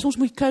 Weet je, soms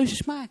moet je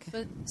keuzes maken.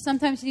 But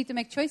sometimes you need to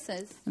make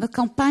choices. En dat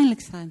kan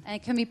pijnlijk zijn. And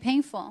it can be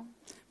painful.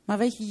 Maar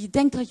weet je, je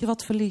denkt dat je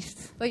wat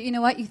verliest. But you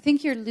know what? You think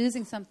you're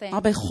losing something.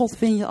 Maar bij God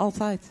win je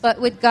altijd. But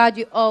with God,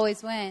 you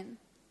always win.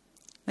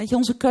 Weet je,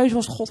 onze keuze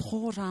was God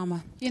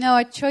gehoorzamen. You know,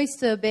 our choice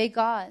to obey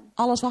God,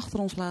 Alles achter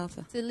ons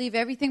laten. to leave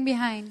everything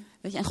behind.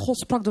 Weet je, en God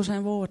sprak door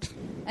zijn woord.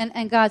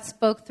 And God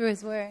spoke through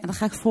his word. En dat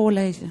ga ik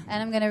voorlezen.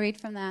 And I'm going to read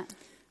from that.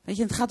 Weet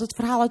je, het gaat het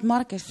verhaal uit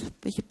Marcus.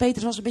 Weet je,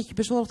 Petrus was een beetje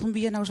bezorgd om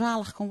wie er nou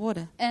zalig kon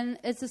worden. And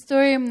it's a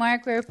story in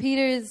Mark where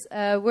Peter is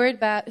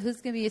worried about who's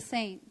going to be a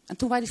saint. En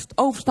toen wij die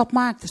overstap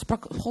maakten,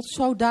 sprak God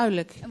zo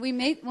duidelijk. And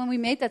when we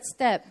made that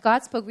step,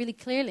 God spoke really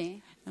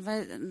clearly.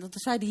 En dat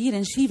zeiden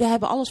hierin, zie, we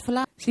hebben alles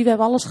verlaten. Zie, we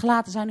hebben alles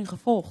gelaten, zijn u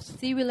gevolgd.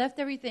 See, we left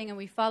everything and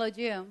we followed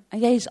you. En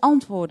Jezus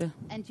antwoordde,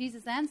 And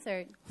Jesus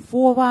answered,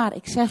 voorwaar,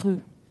 ik zeg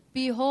u,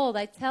 behold,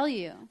 I tell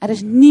you, er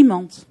is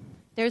niemand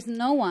there's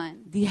no one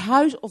die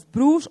huis of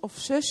broers of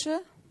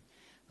zussen,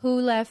 who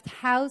left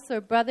house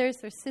or brothers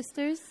or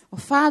sisters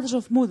of vaders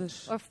of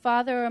moeders, or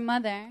father or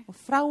mother of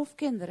vrouw of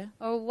kinderen,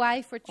 or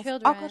wife or of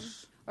children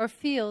akkers, or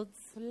fields,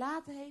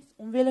 verlaten heeft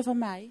omwille van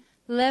mij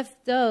left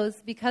those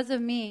because of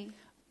me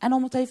en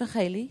om het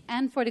evangelie,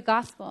 and for the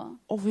gospel,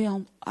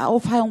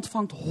 of hij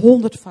ontvangt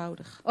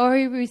 100voudig. or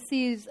he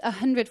receives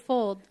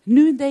 100-fold.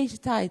 Nu in deze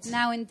tijd,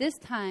 Now in this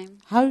time,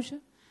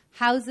 huizen,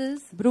 houses,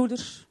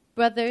 broeders,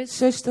 brothers,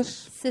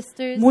 zusters,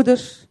 sisters,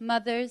 moeders,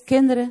 mothers,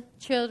 kinderen,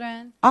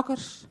 children,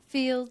 akkers,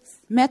 fields,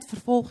 met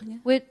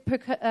vervolgingen. with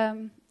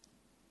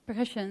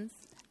percussions,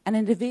 En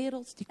in de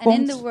wereld die and in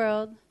komt the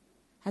world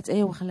het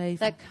eeuwige leven.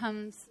 that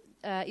comes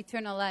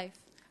eternal life.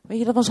 Weet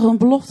je, dat was gewoon een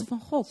belofte van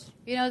God.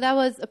 You know, that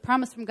was a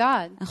promise from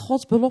God. En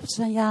Gods beloften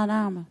zijn ja en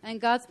amen.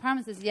 And God's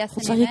promise is yes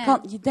God and zegt,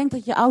 amen. je denkt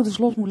dat je ouders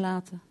los moet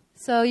laten.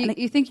 So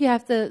you think you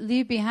have to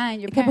leave behind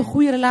your Ik heb een parents.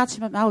 goede relatie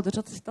met mijn ouders,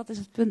 dat is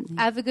het punt niet.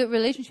 I have a good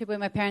relationship with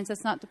my parents,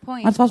 that's not the Maar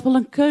point. het was wel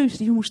een keuze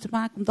die we moesten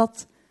maken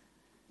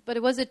But it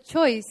was a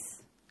choice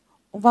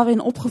om waar we in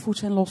opgevoed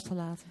zijn los te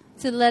laten.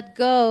 to let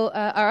go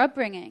our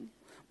upbringing.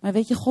 Maar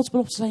weet je, Gods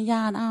beloften zijn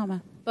ja en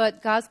amen. But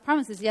God's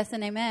promise is yes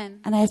and amen.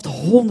 En hij heeft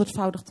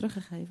 100voudig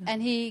teruggegeven.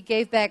 And he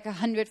gave back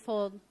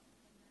 100-fold.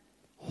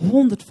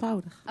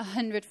 100voudig.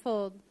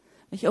 100-fold.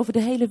 Weet je, over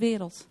de hele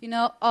wereld You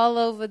know, all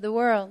over the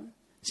world.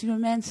 zien we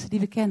mensen die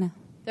we kennen.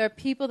 There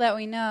are people that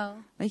we know.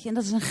 Weet je, en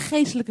dat is een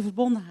geestelijke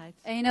verbondenheid.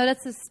 And you know,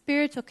 that's a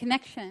spiritual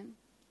connection.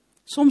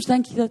 Soms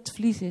denk je dat het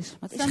verlies is,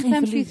 maar het is geen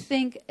Sometimes we verlies.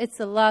 think it's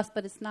a loss,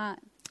 but it's not.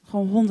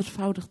 Gewoon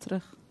 100voudig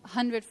terug.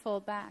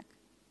 100-fold back.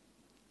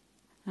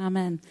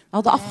 Amen.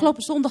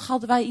 Afgelopen zondag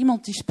hadden wij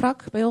iemand die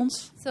sprak bij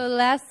ons. So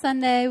last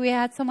Sunday we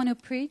had someone who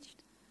preached.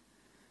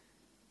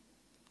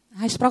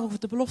 Hij sprak over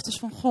de beloftes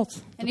van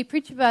God. And he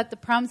preached about the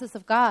promises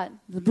of God.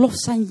 De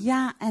beloftes zijn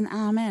ja en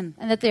amen.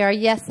 And that they are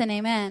yes and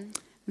amen.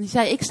 En die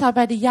zei, ik sta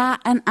bij de ja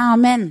en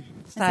amen.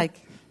 Sta ik.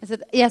 I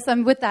said, yes,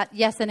 I'm with that,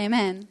 yes and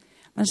amen.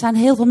 Maar er zijn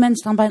heel veel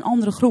mensen dan bij een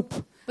andere groep.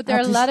 But there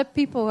are Dat a is- lot of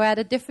people who had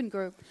a different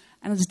group.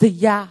 En dat is de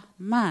ja,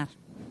 maar.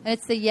 And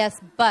it's a yes,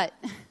 but.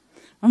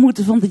 We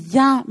moeten van de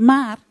ja,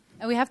 maar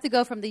And we have to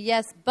go from the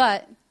yes,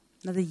 but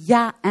naar de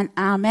ja en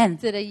amen.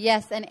 to the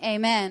yes and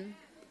amen.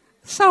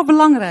 Zo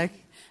belangrijk.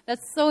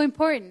 That's so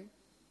important.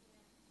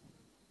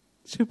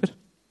 Super.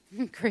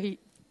 Great.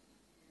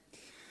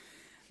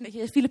 Weet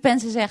je,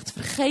 Filippenzen zegt,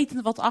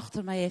 vergetend wat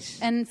achter mij is.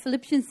 And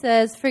Philippians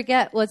says,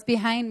 forget what's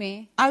behind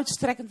me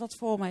Uitstrekkend wat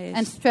voor mij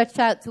and is. stretch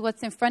out to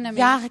what's in front of me.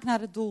 Jaag ik naar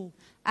het doel.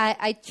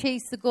 I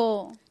chase the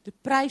goal, De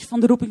prijs van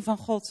de roeping van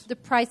God. the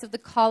price of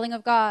the calling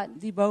of God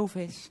Die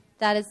boven is.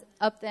 that is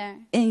up there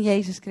In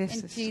Jezus in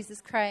Christus. Jesus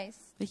Christ.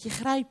 Weet je,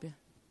 grijpen.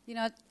 You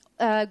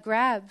know,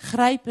 grab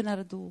Grijpen naar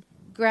het doel.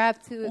 to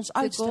Ons the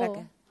goal,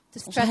 uitstrekken. to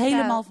Ons stretch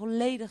helemaal out,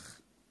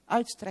 volledig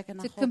uitstrekken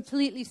naar to God.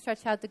 completely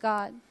stretch out to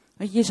God.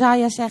 Want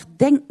Jesaja zegt,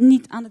 denk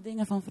niet aan de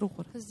dingen van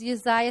vroeger. Because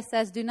Isaiah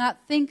says, do not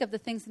think of the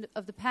things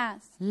of the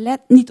past. Let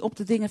niet op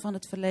de dingen van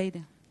het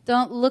verleden.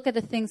 Don't look at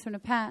the things from the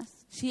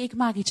past. Zie, ik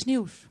maak iets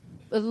nieuws.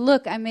 But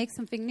look, I make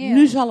something new.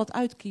 Nu zal het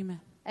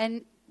uitkiemen.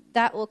 And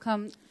that will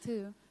come too.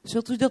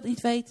 Zult u dat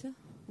niet weten?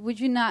 Would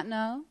you not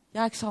know?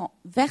 Ja, ik zal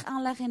weg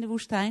aanleggen in de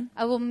woestijn.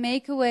 I will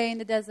make a way in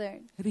the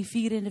desert,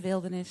 Rivieren in de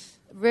wildernis.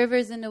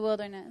 rivers in the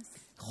wilderness.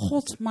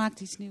 God maakt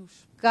iets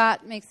nieuws. God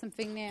makes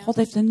something new. God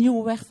heeft een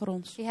nieuwe weg voor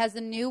ons. He has a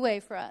new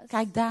way for us.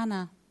 Kijk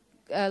daarna.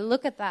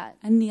 Look at that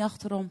En niet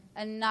achterom.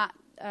 and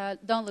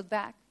don't look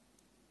back.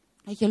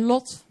 Weet je,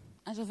 Lot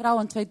en zijn vrouw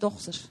en 2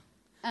 dochters.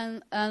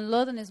 And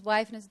Lot and his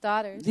wife and his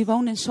daughters, Die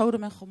woonden in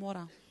Sodom en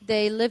Gomorra.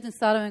 they lived in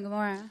Sodom and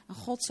Gomorrah. En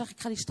God zegt, ik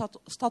ga die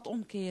stad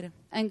omkeren.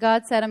 And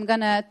God said, I'm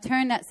going to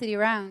turn that city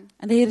around.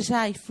 En de Heer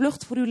zei,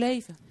 vlucht voor uw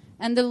leven.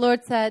 And the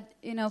Lord said,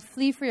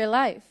 flee for your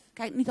life.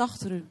 Kijk niet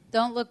achter u.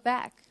 Don't look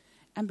back.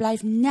 En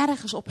blijf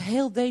nergens op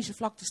heel deze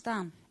vlakte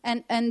staan.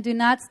 And do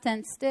not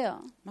stand still,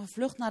 Maar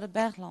vlucht naar het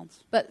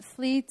bergland. but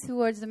flee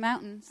towards the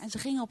mountains. En ze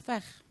gingen op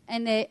weg.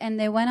 And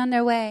they went on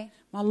their way.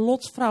 Maar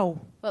Lots vrouw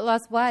But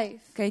Lot's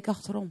wife keek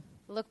achterom.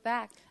 looked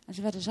back. En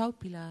ze werd een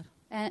zoutpilaar.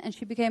 And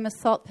she became a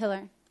salt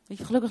pillar. Weet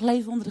je, gelukkig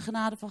leven onder de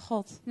genade van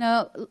God.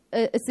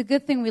 It's a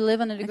good thing we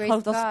live under the Ik grace geloof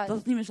of dat God.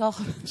 het niet meer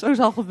zo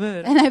zal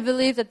gebeuren. And I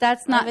believe that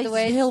that's Maar not weet the je,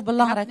 het way is heel it's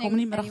belangrijk om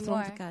happening niet meer achterom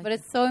anymore. te kijken. But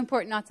it's so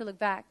important not to look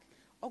back.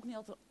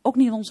 Ook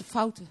niet onze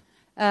fouten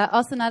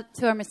Also not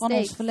to our van ons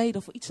mistakes. verleden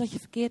of iets dat je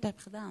verkeerd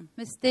hebt gedaan.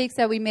 Mistakes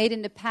that we made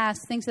in the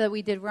past, things that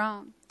we did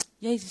wrong.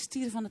 Jezus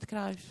stierf aan het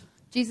kruis.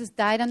 Jesus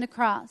died on the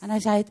cross. En hij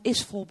zei, het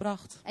is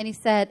volbracht. And he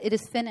said, it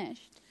is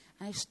finished.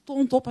 En hij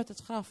stond op uit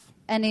het graf.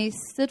 And he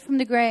stood from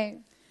the grave.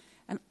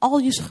 En al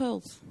je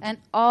schuld, And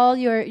all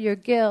your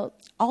guilt,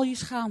 al je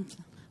schaamte,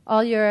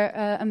 all your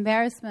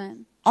embarrassment,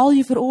 al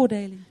je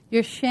veroordeling,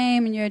 your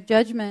shame and your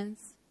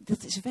judgments,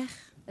 dat is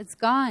weg. it's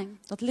gone.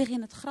 Dat ligt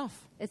in het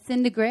graf. It's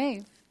in the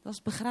grave. Dat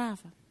is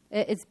begraven.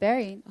 It's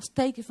buried. Dat is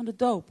teken van de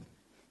doop.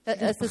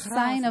 That's a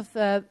begraven. sign of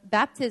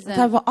baptism. Dat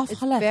hebben we It's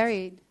afgelegd.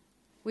 buried.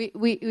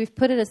 We've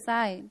put it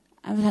aside.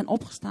 En we zijn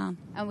opgestaan.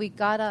 And we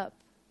got up.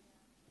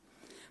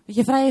 Want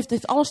je vrijheid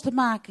heeft alles te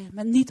maken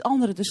met niet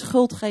anderen de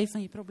schuld geven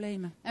van je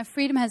problemen. And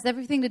freedom has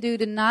everything to do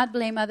to not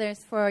blame others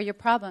for your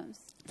problems.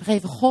 We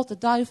geven God, de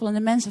duivel en de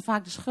mensen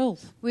vaak de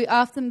schuld. We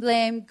often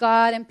blame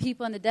God and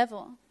people and the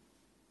devil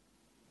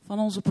Van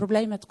onze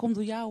problemen, het komt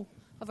door jou.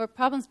 of our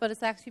problems, but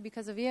it's actually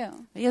because of you.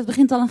 Weet je, het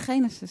begint al in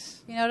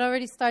Genesis. You know, it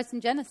already starts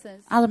in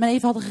Genesis. Adam en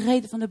Eva hadden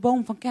gegeten van de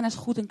boom van kennis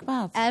goed en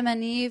kwaad. Adam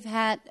and Eve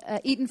had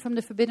eaten from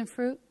the forbidden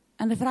fruit,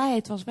 En de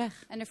vrijheid was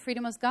weg. and the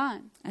freedom was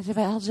gone. En ze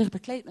hadden zich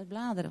bekleed met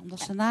bladeren, omdat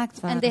ze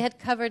naakt And they waren. had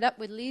covered up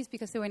with leaves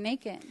because they were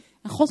naked.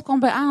 En God kwam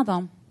bij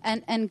Adam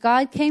And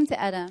God came to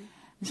Adam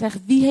en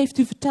zegt, wie heeft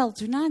u verteld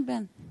dat u naakt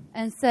bent?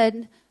 and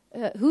said,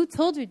 who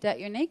told you that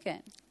you're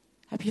naked?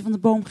 Heb je van de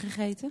boom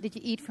gegeten? Did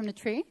you eat from the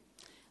tree?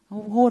 We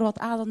horen wat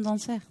Adam dan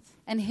zegt.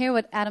 And hear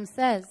what Adam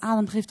says.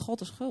 Adam geeft God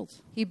de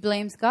schuld. He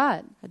blames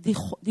God.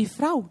 Die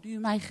vrouw die u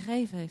mij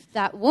gegeven heeft.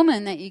 That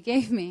woman that you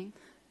gave me.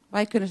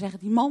 Wij kunnen zeggen,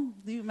 die man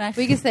die u mij We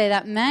gegeven could say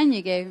that man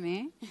you gave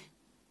me.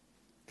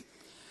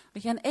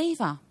 Weet je, en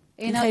Eva,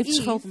 die You know, geeft de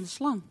Eve- schuld aan de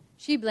slang.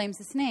 She blames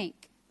the snake.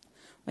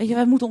 Weet je,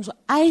 wij moeten onze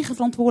eigen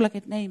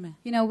verantwoordelijkheid nemen.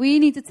 You know, we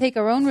need to take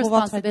our own Voor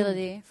wat wij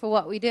responsibility for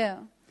what we do.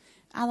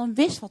 Adam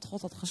wist wat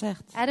God had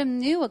gezegd. Adam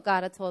knew what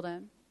God had told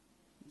him.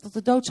 Dat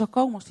de dood zou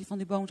komen als hij van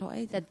die boom zou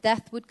eten. That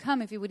death would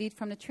come if he would eat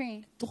from the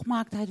tree. Toch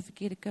maakte hij de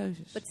verkeerde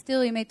keuzes. But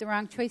still he made the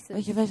wrong choices.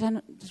 Weet je,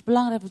 het is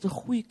belangrijk dat we de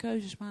goede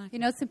keuzes maken.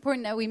 You know, it's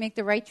important that we make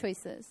the right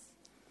choices.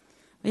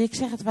 Weet je, ik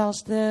zeg het wel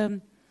eens,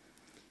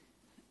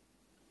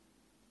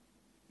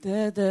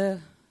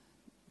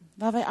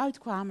 waar wij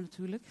uitkwamen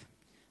natuurlijk.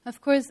 Of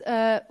course,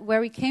 where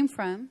we came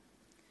from,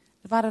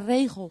 Er waren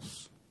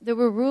regels. there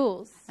were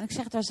rules. En ik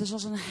zeg het wel eens, er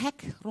was een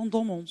hek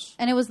rondom ons.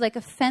 And it was like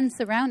a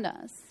fence around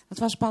us. Het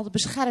was een bepaalde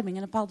bescherming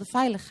en een bepaalde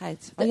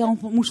veiligheid. Waar je aan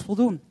moest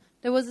voldoen.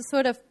 There was a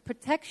sort of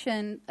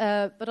protection,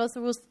 but also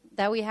rules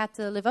that we had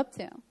to live up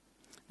to.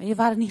 En je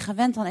waren niet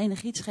gewend aan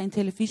enig iets. Geen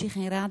televisie,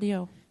 geen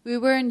radio. We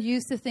weren't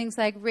used to things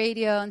like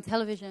radio and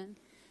television.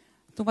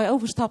 Toen wij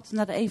overstapten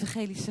naar de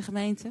evangelische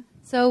gemeente.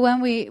 So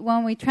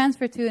when we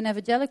transferred to an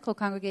evangelical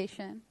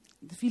congregation,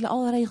 Er vielen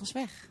alle regels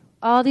weg.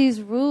 all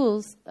these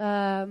rules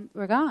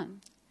were gone.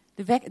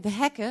 De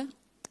hekken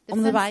The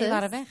om de wei fences.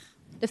 waren weg.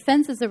 The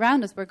fences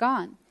around us were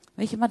gone.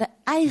 Weet je, maar de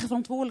eigen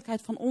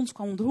verantwoordelijkheid van ons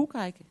kwam om de hoek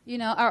kijken. You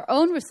know, our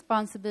own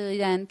responsibility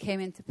then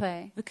came into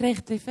play. We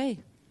kregen tv.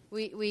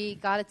 We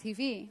got a TV.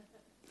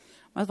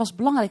 Maar het was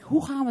belangrijk,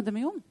 hoe gaan we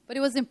ermee om? But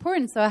it was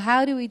important, so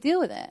how do we deal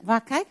with it?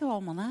 Waar kijken we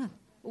allemaal naar?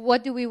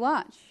 What do we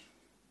watch?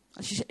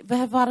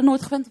 We waren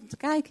nooit gewend om te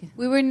kijken.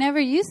 We were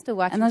never used to En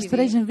watching dan is er TV.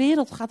 deze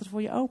wereld gaat er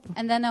voor je open.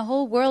 And then a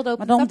whole world Maar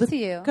opens dan up to de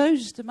you.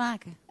 keuzes te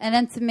maken. And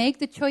then to make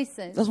the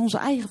choices, Dat is onze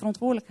eigen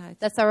verantwoordelijkheid.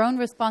 that's our own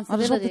Maar dat is ook de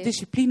responsibility.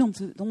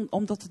 discipline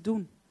om dat te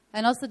doen.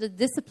 And also the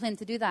discipline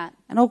to do that.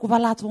 En ook waar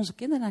laten we onze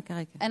kinderen naar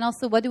kijken. And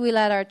also what do we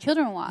let our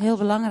children watch? Heel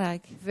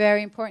belangrijk.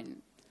 Very important.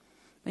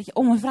 Weet je,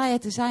 om in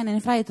vrijheid te zijn en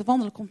in vrijheid te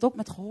wandelen komt ook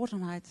met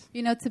gehoorzaamheid.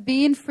 You know, to be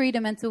in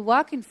freedom and to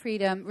walk in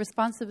freedom,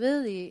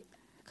 responsibility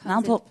Een comes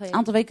into play.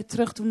 aantal weken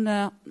terug toen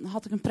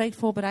had ik een preek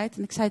voorbereid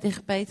en ik zei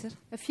tegen Peter,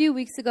 A few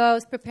weeks ago, I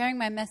was preparing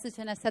my message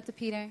and I said to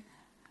Peter,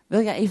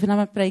 wil jij even naar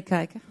mijn preek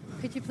kijken?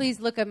 could you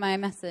please look at my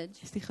message?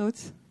 Is die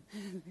goed?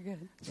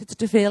 Zit er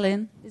te veel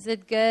in? Is it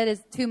good? Is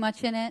too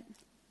much in it?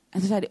 En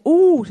toen zei hij,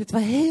 oeh, zit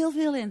wel heel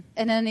veel in.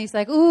 And then he's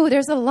like, ooh,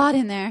 there's a lot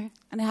in there.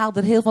 En hij haalde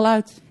er heel veel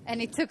uit. And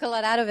he took a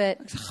lot out of it.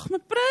 Ik zeg,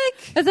 mijn preek!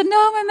 I said,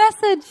 no, my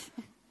message.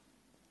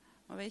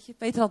 Maar weet je,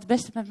 Peter had het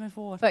beste met me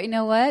voor. But you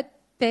know what?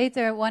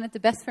 Peter wanted the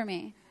best for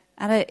me.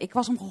 En ik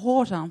was hem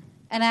gehoorzaam.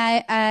 And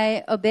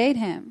I obeyed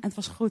him. En het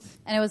was goed.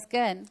 And it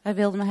was good. Hij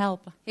wilde me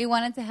helpen. He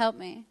wanted to help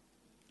me.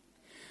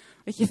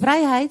 Weet je,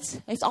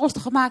 vrijheid heeft alles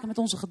te maken met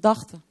onze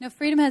gedachten. No,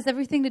 freedom has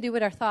everything to do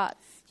with our thoughts.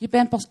 Je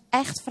bent pas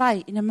echt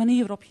vrij in de manier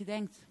waarop je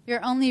denkt.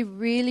 You're only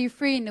really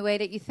free in the way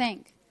that you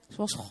think.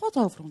 Zoals God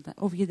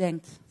over je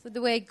denkt. So the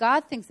way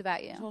God thinks about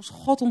you. Zoals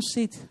God ons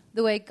ziet.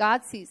 The way God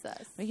sees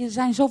us. Weet je, er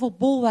zijn zoveel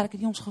bolwerken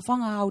die ons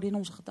gevangen houden in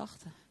onze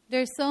gedachten.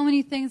 There's so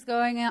many things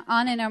going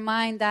on in our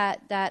mind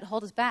that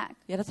hold us back.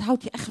 Ja, dat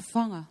houdt je echt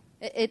gevangen.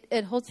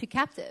 It holds you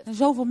captive. En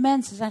zoveel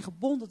mensen zijn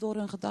gebonden door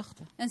hun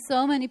gedachten. And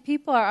so many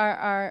people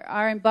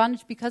are in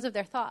bondage because of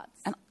their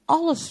thoughts. En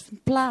alles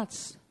vindt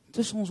plaats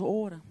tussen onze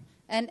oren.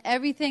 And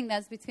everything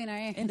that's between our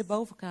In de ears.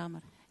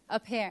 bovenkamer.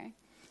 Up here.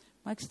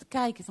 Maar ik zit te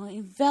kijken van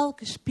in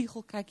welke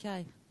spiegel kijk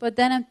jij? But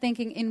then I'm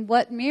thinking, in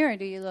what mirror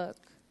do you look?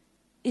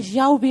 Is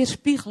jouw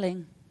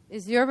weerspiegeling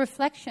Is your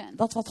reflection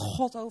dat wat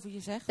God over je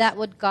zegt? that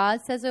what God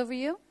says over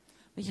you?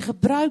 Weet je,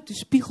 gebruik de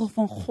spiegel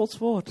van Gods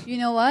woord. You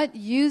know what?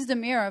 Use the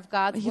mirror of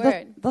God's Weet je,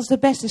 word. dat is de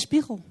beste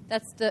spiegel.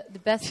 That's the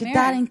best Als je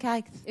mirror. daarin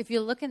kijkt. If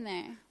you look in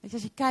there. Weet je,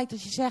 als je kijkt,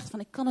 als je zegt van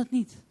ik kan het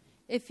niet.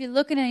 If you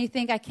look in it and you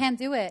think, I can't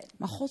do it.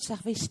 Maar God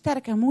zegt, wees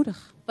sterk en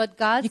moedig. But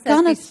God Je says,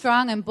 kan be het.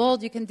 strong and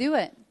bold. You can do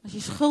it. Als je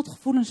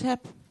schuldgevoelens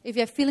hebt. If you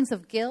have feelings of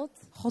guilt,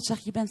 God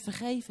zegt, je bent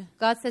vergeven.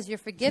 God says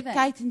you're Als je forgiven.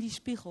 kijkt in die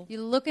spiegel.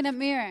 You look in that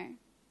mirror.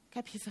 Ik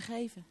heb je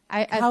vergeven.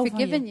 I've hou van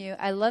forgiven je.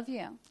 you. I love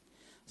you.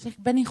 Zeg,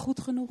 ik ben niet goed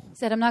genoeg. He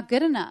said, I'm not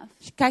good enough.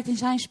 Als je kijkt in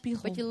zijn But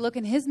spiegel. you look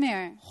in his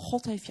mirror,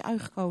 God heeft je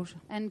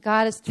uitgekozen. and God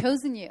has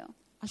chosen you.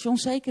 Als je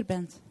onzeker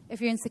bent. If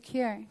you're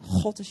insecure,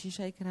 God is je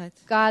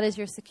zekerheid. God is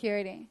your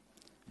security.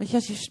 Weet je,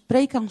 als je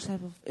spreekangst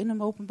hebt. Of in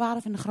een openbaar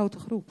of in een grote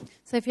groep.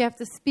 So if you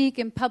have to speak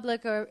in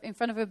public or in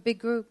front of a big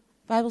group,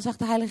 De Bijbel zegt,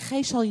 de Heilige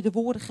Geest zal je de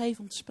woorden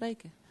geven om te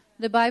spreken.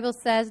 the Bible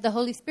says the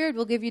Holy Spirit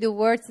will give you the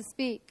words to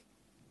speak.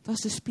 Dat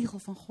is de spiegel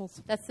van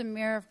God. That's the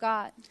mirror of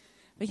God.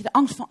 Weet je, de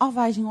angst van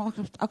afwijzing of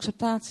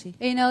acceptatie.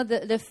 You know,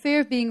 the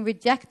fear of being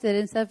rejected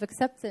instead of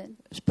accepted.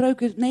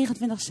 Spreuken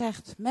 29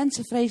 zegt,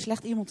 mensenvrees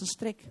legt iemand een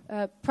strik.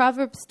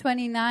 Proverbs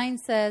 29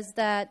 says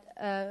that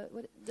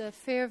the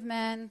fear of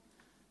man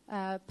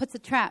puts a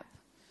trap.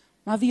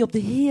 Maar wie op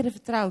de Heere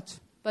vertrouwt,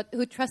 But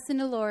who trusts in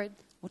the Lord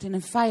wordt in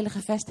een veilige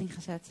vesting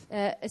gezet.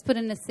 is put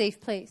in a safe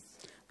place.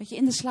 Weet je,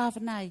 in de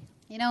slavernij,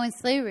 You know, in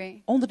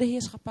slavery, onder de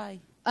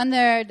heerschappij,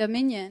 under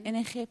dominion, in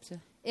Egypte,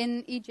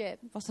 in Egypt,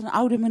 was er een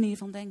oude manier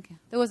van denken.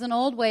 there was an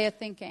old way of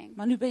thinking.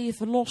 Maar nu ben je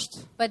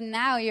verlost. But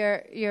now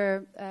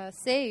you're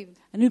saved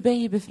En nu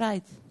ben je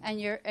bevrijd. and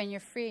you're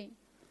free.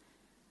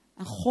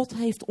 En God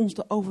heeft ons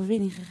de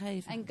overwinning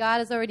gegeven. And God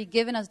has already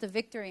given us the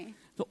victory.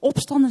 De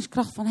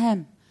opstandingskracht van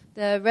Hem,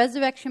 The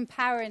resurrection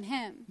power in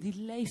Him die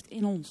leeft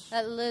in ons.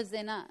 that lives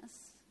in us.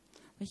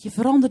 Weet je,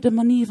 verander de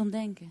manier van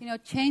denken. You know,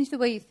 change the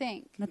way you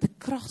think Met de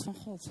kracht van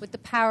God. with the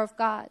power of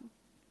God.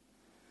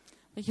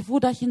 Weet je,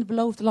 voordat je in het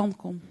beloofde land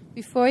komt.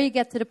 Before you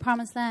get to the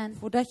promised land,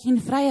 Voordat je in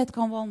de vrijheid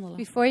kan wandelen.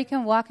 before you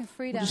can walk in Moet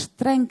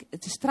freedom,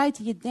 de strijd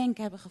die je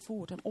denken hebben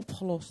gevoerd en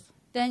opgelost.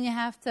 then you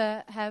have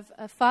to have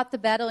fought the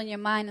battle in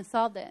your mind and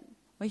solved it.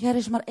 Weet je, er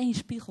is maar één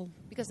spiegel.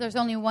 Because there's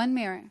only one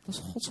mirror, Dat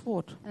is Gods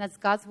woord. and that's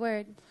God's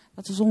word.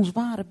 Dat is ons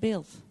ware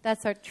beeld.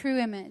 That's our true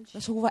image.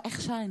 Dat is hoe we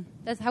echt zijn.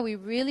 That's how we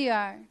really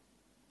are.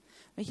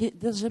 Weet je,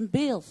 dat is een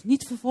beeld.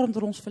 Niet vervormd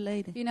door ons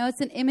verleden. You know,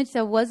 it's an image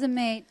that wasn't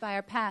made by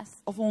our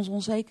past Of onze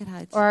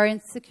onzekerheid. or our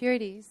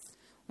insecurities.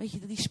 Weet je,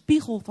 die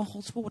spiegel van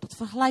Gods woord, dat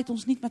vergelijkt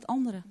ons niet met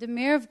anderen. The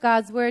mirror of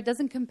God's word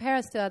doesn't compare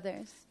us to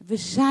others. We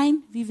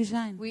zijn wie we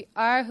zijn. We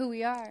are who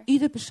we are.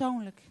 Ieder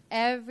persoonlijk.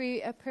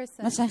 Every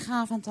person Met zijn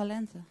gaven en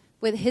talenten.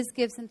 with his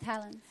gifts and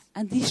talents.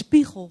 En die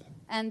spiegel,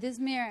 And this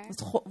mirror,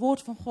 het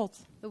woord van God,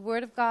 the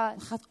word of God,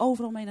 dat gaat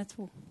overal mee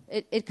naartoe.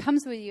 it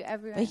comes with you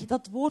everywhere. Weet je,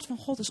 dat woord van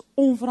God is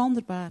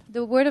onveranderbaar.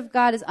 The word of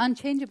God is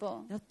unchangeable.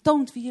 Dat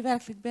toont wie je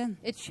werkelijk bent.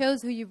 It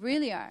shows who you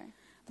really are.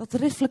 Dat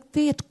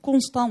reflecteert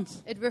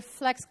constant. It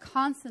reflects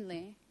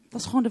constantly. Dat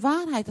is gewoon de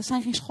waarheid. Dat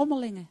zijn geen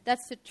schommelingen.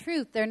 That's the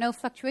truth. There are no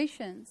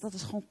fluctuations. Dat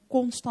is gewoon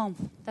constant.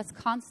 That's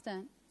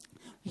constant.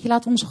 Weet je,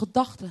 laat onze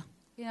gedachten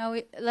You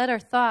know, let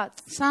our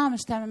thoughts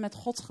samenstemmen met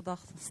Gods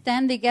gedachten.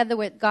 stand together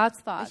with God's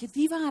Weet thoughts. je,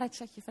 die waarheid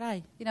zet je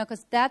vrij. You know,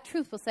 because that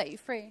truth will set you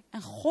free.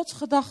 En Gods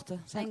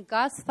gedachten And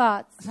God's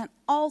thoughts zijn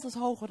altijd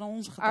hoger dan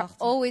onze are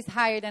gedachten. always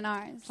higher than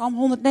ours. Psalm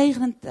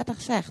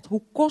 139 zegt,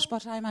 hoe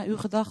kostbaar zijn mij uw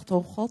gedachten,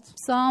 o God.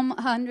 Psalm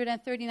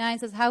 139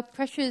 says, how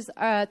precious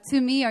to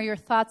me are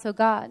your thoughts, O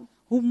God.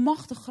 Hoe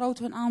machtig groot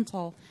hun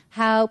aantal.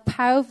 How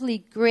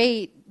powerfully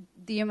great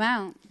the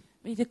amount.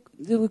 Weet je,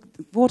 het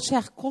woord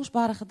zegt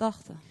kostbare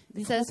gedachten.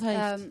 Die It says God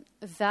heeft.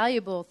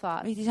 valuable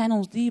thoughts. Weet je, die zijn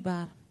ons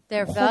dierbaar.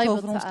 They're Hoe God valuable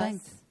over to ons us.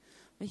 denkt.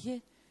 Weet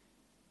je,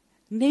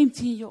 neemt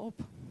die in je op.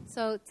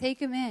 So take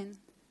them in.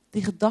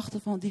 Die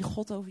gedachten van die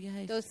God over je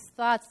heeft. Those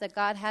thoughts that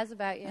God has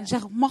about you. En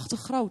zeg ook machtig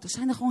groot. Er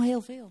zijn er gewoon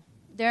heel veel.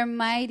 They're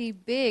mighty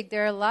big.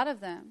 There are a lot of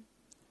them.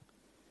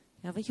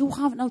 Ja, weet je, hoe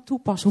gaan we het nou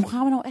toepassen? Hoe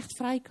gaan we nou echt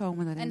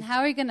vrijkomen daarin? And how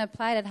are you going to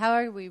apply that? How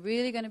are we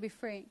really going to be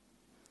free?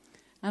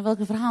 Nou, wil ik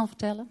een verhaal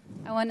vertellen?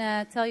 I want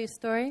to tell you a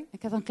story.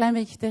 Ik heb een klein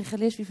beetje tegen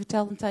Lisbie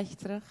verteld een tijdje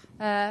terug.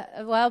 A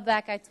while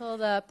back, I told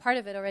part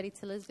of it already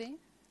to Lisbie.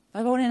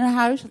 Wij wonen in een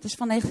huis, dat is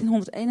van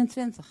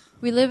 1921.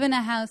 We live in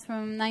a house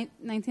from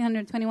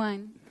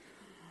 1921.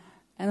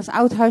 En dat is een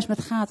oud huis met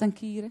gaten en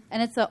kieren.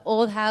 And it's an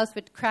old house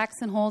with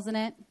cracks and holes in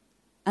it.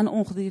 En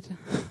ongedierte.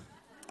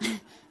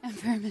 And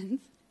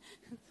vermin.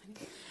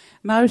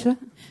 Muizen,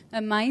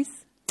 And mice.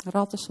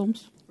 ratten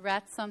soms.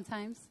 Rats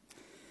sometimes.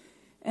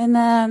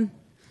 En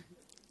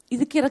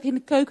iedere keer dat ik in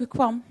de keuken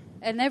kwam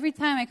And every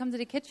time I come to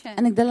the kitchen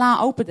en ik de la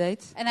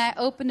opendeed, and I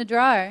open the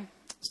drawer,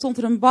 stond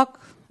er een bak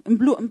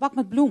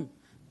met bloem.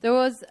 there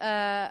was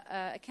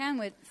a can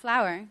with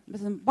flour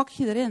Met een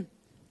bakje erin. Een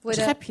with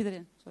a, schepje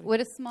erin. Sorry.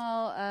 with a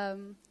small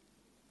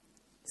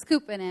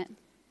scoop in it.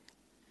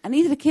 En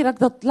iedere keer dat ik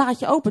dat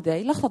laadje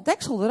opendeed, lag dat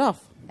deksel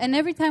eraf. And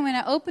every time when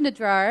I opened the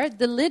drawer,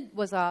 the lid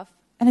was off.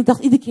 En ik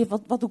dacht iedere keer,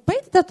 wat doet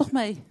Peter daar toch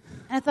mee?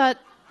 And I thought,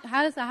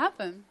 how does that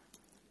happen?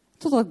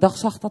 Totdat ik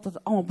zag dat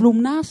het allemaal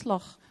bloem naast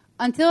lag.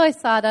 Until I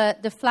saw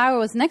that the flour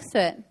was next to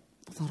it.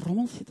 Wat een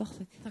rommeltje, dacht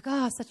ik. Like,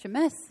 oh, such a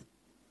mess.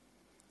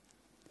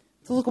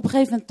 Tot ik op een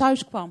gegeven moment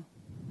thuis kwam.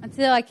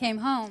 Until I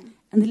came home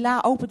En die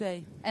la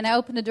opendeed. and I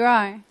opened the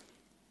drawer.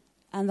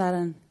 En daar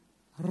een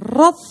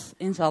rat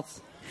in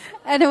zat.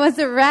 And there was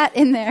a rat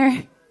in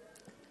there.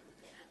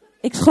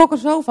 Ik schrok er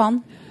zo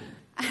van.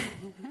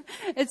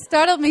 It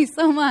startled me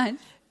so much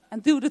En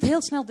duwde het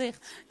heel snel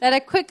dicht. that I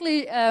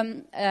quickly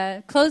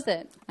closed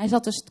it. Hij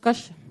zat tussen het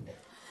kastje.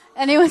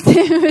 And it was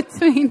in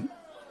between.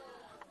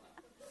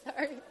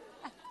 Sorry.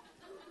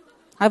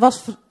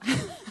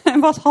 Hij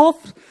was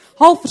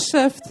half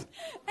versuft.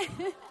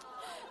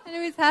 And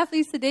it was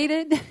halfly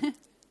sedated.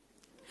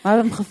 We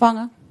hebben hem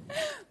gevangen.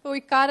 But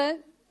we caught it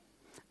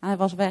En hij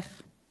was weg.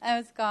 and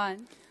it was gone.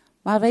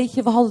 Maar weet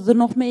je, we hadden er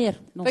nog meer.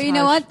 in ons But you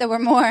know huis. what? There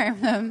were more of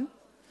them.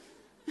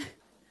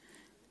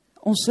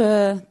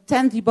 Onze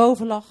tent die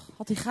boven lag,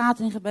 had die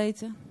gaten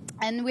ingebeten.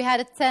 And we had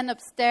a tent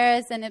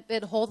upstairs and it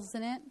had holes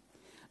in it.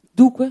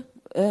 Doeken.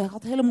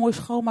 Had hele mooie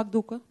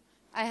schoonmaakdoeken.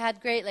 I had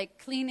great like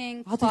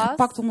cleaning Had hij cloths.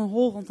 gepakt om een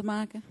hol van te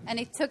maken. And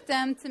he took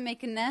them to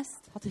make a nest.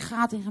 Had hij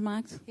gaten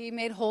ingemaakt. He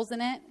made holes in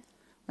it.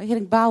 Weet je,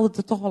 ik baalde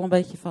er toch wel een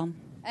beetje van.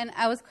 And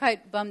I was quite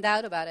bummed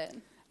out about it.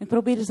 Ik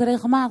probeerde ze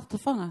regelmatig te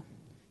vangen.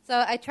 So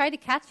I tried to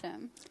catch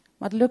him,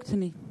 Maar het lukte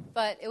niet.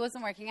 but it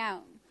wasn't working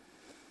out.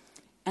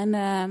 En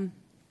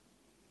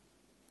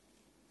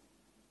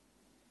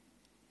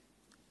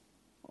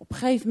op een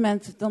gegeven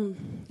moment,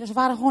 ze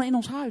waren gewoon in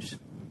ons huis.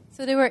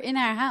 So they were in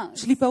our Ze house.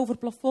 sliepen over het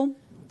plafond.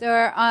 They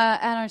were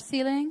at our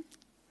ceiling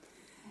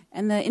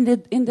En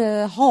in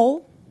de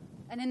hal,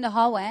 and in the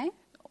hallway.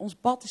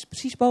 ons bad is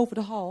precies boven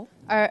de hal.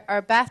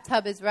 Our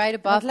bathtub is right En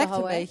above het the lekte een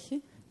hallway.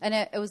 beetje. And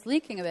it was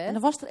leaking a En bit. er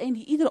was er een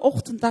die iedere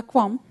ochtend daar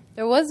kwam.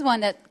 There was one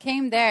that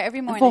came there every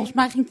En morning. volgens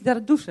mij ging hij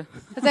daar douchen.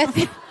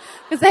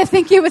 Because I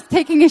think he was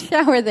taking a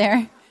shower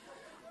there.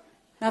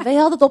 Nou, wij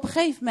hadden het op een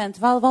gegeven moment.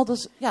 We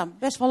hadden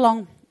best wel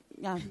lang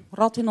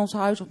rat in ons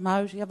huis of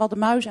muizen. Ja, we hadden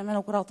muizen en we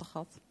hebben ook ratten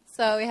gehad.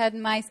 So we had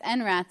mice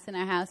and rats in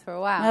our house for a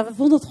while. Maar we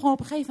vonden het gewoon op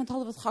een gegeven moment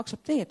hadden we het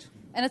geaccepteerd.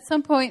 And at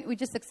some point we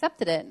just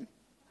accepted it.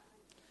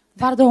 We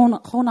waren er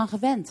gewoon aan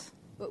gewend.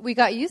 We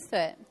got used to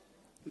it.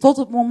 Tot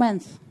het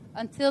moment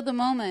Until the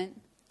moment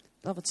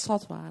dat we het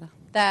zat waren.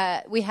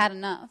 that we had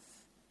enough.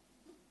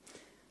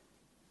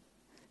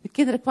 De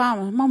kinderen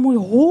kwamen. Mam, moet je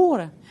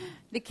horen.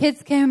 The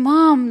kids came,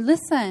 Mom,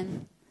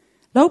 listen.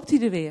 Loopt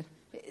hij er weer?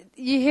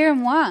 You hear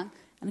him walk.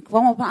 En ik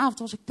kwam op een avond,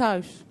 was ik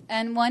thuis.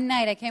 And one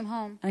night I came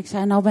home En ik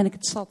zei, nou ben ik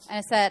het zat.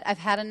 and I said,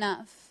 I've had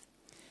enough.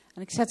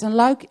 En ik zette een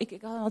luik.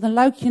 Ik had een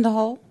luikje in de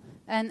hal.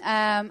 And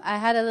I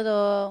had a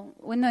little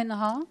window in the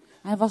hall.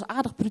 Hij was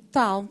aardig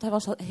brutaal, want hij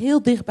was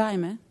heel dicht bij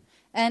me.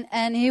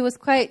 And he was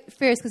quite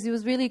fierce because he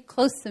was really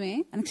close to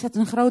me. En ik zette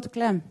een grote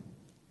klem.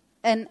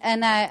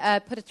 And I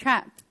put a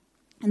trap.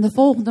 En de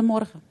volgende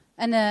morgen,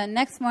 And the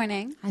next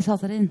morning, hij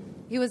zat erin.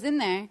 he was in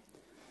there.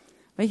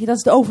 Weet je, dat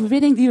is de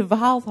overwinning die we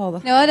behaald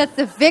hadden. No, that's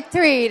the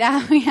victory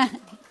that we had.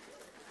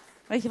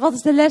 Weet je, wat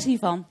is de les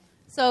hiervan?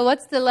 So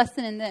what's the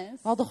lesson in this?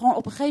 We hadden gewoon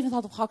op een gegeven moment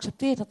hadden we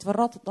geaccepteerd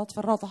dat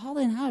we ratten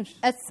hadden in huis.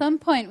 At some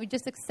point, we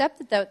just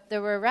accepted that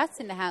there were rats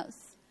in the house.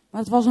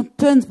 Maar het was een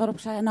punt waarop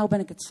ik zei, nou ben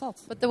ik het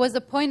zat. But there was a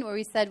point where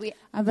we said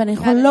En ben ik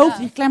had geloof enough.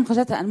 die klem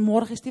gezet en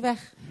morgen is die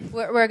weg.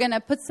 We're going to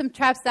put some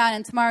traps down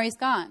and tomorrow he's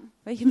gone.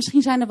 Weet je,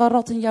 misschien zijn er wel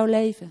ratten in jouw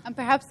leven. And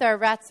perhaps there are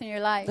rats in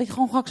your Dat life je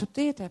gewoon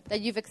geaccepteerd hebt. that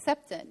you've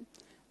accepted.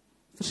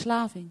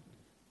 Verslaving,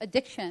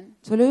 Addiction,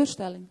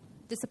 teleurstelling,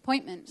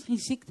 disappointment, misschien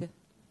ziekte,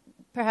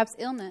 perhaps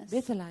illness,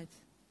 bitterheid,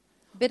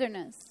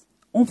 bitterness,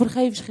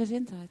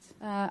 onvergevingsgezindheid.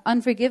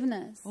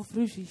 Unforgiveness, Of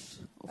ruzies,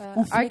 of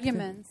conflicten.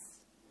 arguments,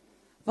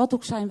 Wat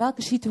ook zijn,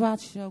 welke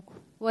situaties ook.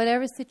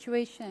 whatever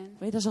situation.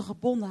 Weet je, dat is een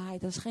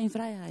gebondenheid, dat is geen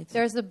vrijheid.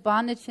 There's a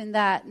bondage in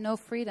that, no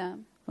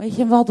freedom. Weet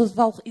je, we hadden het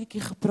wel iedere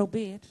keer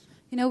geprobeerd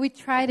You know, we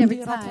tried om every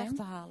die rat weg time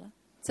te halen.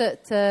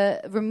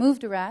 to remove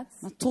the rats.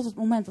 Maar tot het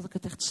moment dat ik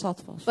het echt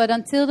zat was. But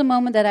until the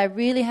moment that I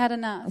really had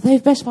enough. Het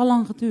heeft best wel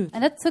lang geduurd.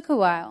 And that took a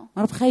while.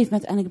 Maar op een gegeven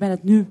moment, en ik ben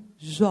het nu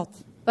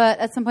zat. But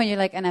at some point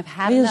you're like, and I've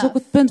had Weet je, dat is ook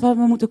enough. het punt waar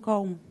we moeten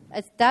komen.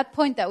 It's that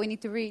point that we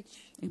need to reach.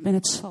 Ik ben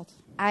het zat.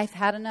 I've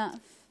had enough.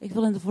 Ik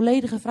wil in de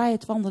volledige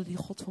vrijheid wandelen die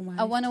God voor mij I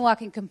heeft. want to walk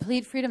in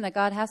complete freedom that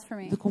God has for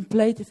me. De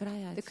complete The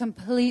vrijheid.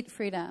 complete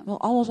freedom. Ik wil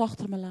alles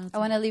achter me I laten.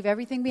 want to leave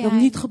everything Ik wil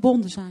behind. niet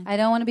gebonden zijn I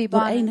don't want to be door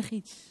bonded. enig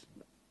iets.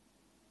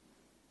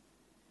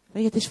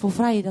 Weet je, het is voor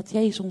vrij dat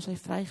Jezus ons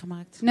heeft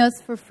vrijgemaakt. No,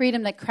 it's for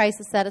freedom that Christ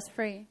has set us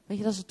free. Weet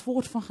je, dat is het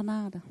woord van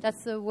genade.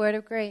 That's the word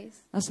of grace.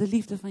 Dat is de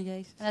liefde van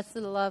Jezus. And that's the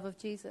love of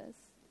Jesus.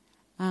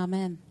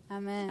 Amen.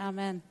 Amen.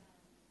 Amen.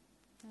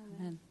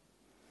 Amen.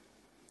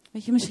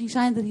 Weet je, misschien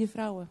zijn er hier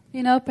vrouwen.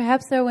 You know,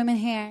 perhaps there are women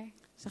here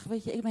Zeg,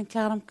 weet je, ik ben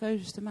klaar om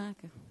keuzes te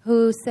maken.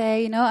 who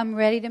say, you know, I'm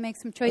ready to make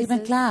some Ik ben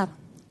choices. klaar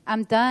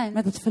I'm done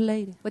met het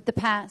verleden. with the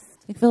past.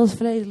 Ik wil het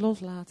verleden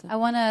loslaten. I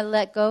want to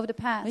let go of the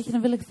Weet past. je,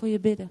 dan wil ik voor je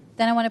bidden.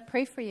 Then I want to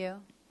pray for you.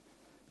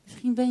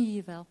 Misschien ben je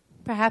hier wel.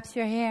 Perhaps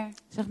you're here.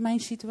 Zeg, mijn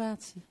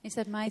situatie. You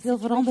said, my Ik wil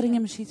verandering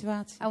in situation.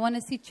 mijn situatie. I want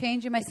to see change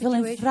in my Ik wil in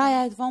situation.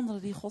 vrijheid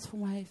wandelen die God voor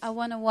me heeft. I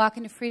want to walk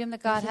in the freedom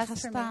that God Dus je has gaat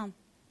for me. staan.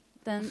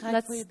 Then ga ik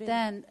let's voor je bidden.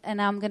 stand and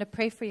I'm going to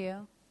pray for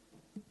you.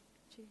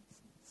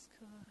 Jesus.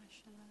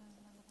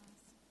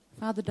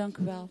 Vader, dank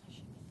u wel.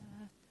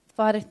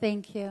 Father,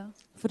 thank you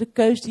Voor de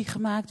keuzes die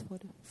gemaakt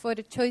worden. for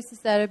the choices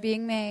that are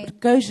being made, De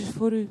keuzes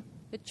voor u.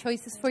 the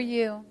choices for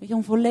you Weet je,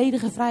 om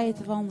volledige vrijheid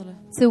te wandelen.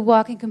 to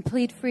walk in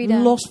complete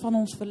freedom, Los van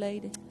ons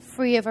verleden.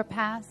 free of our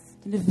past,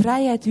 En de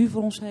vrijheid die u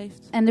voor ons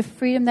heeft. and the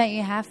freedom that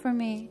you have for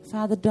me.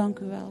 Vader, dank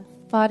u wel.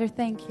 Father,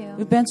 thank you.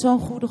 U bent zo'n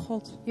goede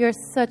God. You're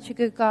such a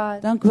good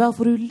God. Dank u wel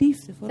voor uw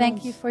liefde voor Thank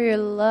ons. you for your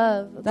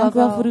love, Dank above u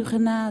wel voor all, uw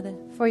genade.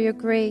 for your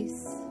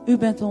grace. U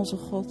bent onze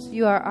God.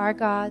 You are our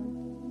God.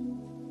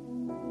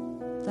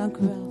 Dank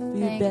u wel voor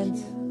wie u Thank bent.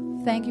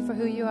 you. Thank you for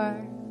who you are.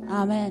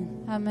 Amen.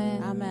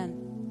 Amen. Amen.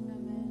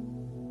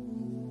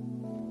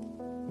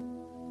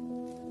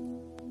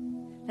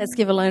 Let's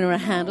give Alona a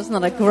hand. Wasn't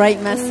that a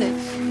great message?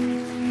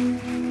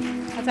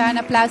 Laten we haar een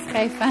applaus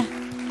geven.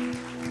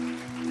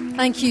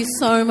 Thank you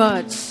so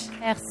much.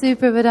 Echt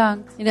super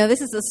bedankt. You know, this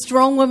is a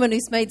strong woman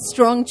who's made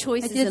strong Weet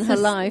choices je, in her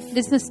life.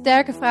 dit is een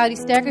sterke vrouw die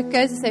sterke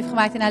keuzes heeft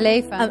gemaakt in haar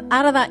leven. And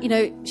out of that, you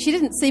know, she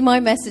didn't see my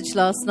message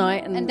last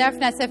night. En And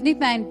daarvanuit, ze heeft niet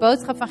mijn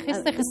boodschap van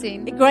gisteren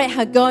gezien. great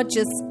how God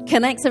just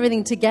connects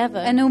everything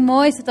together. En hoe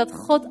mooi is het dat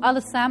God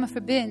alles samen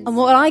verbindt. And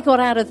what I got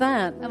out of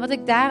that En wat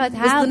ik daaruit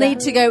was the haalde. need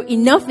to go,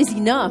 enough is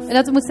enough. En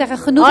dat we moeten zeggen,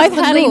 genoeg is I've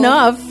had genoeg.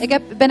 enough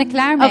Ik ben er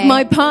klaar of my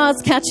mee.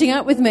 past catching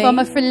up with me. Van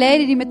mijn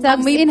verleden die me And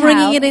telkens me bringing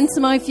inhaalt. it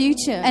into my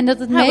future. En dat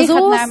het That was meegaat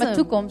naar awesome. mijn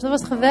toekomst. Dat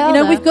was geweldig. You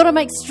know, we've got to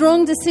make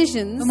strong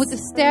decisions. We moeten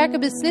sterke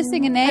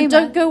beslissingen And nemen.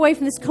 don't go away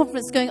from this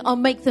conference going, I'll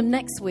make them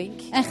next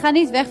week. En ga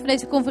niet weg van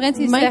deze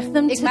conferentie en Make zeg,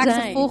 them ik maak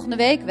today. ze volgende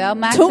week wel.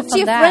 Maak Talk ze to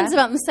your friends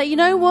vandaag. about them. Say,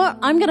 you know what?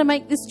 I'm going to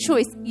make this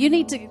choice. You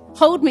need to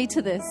hold me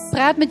to this.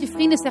 Praat met je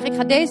vrienden. Zeg, ik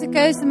ga deze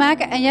keuze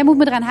maken en jij moet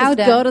me eraan Because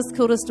God houden. has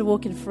called us to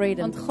walk in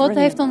freedom. Want God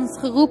heeft ons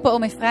geroepen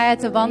om in vrijheid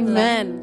te wandelen. Amen.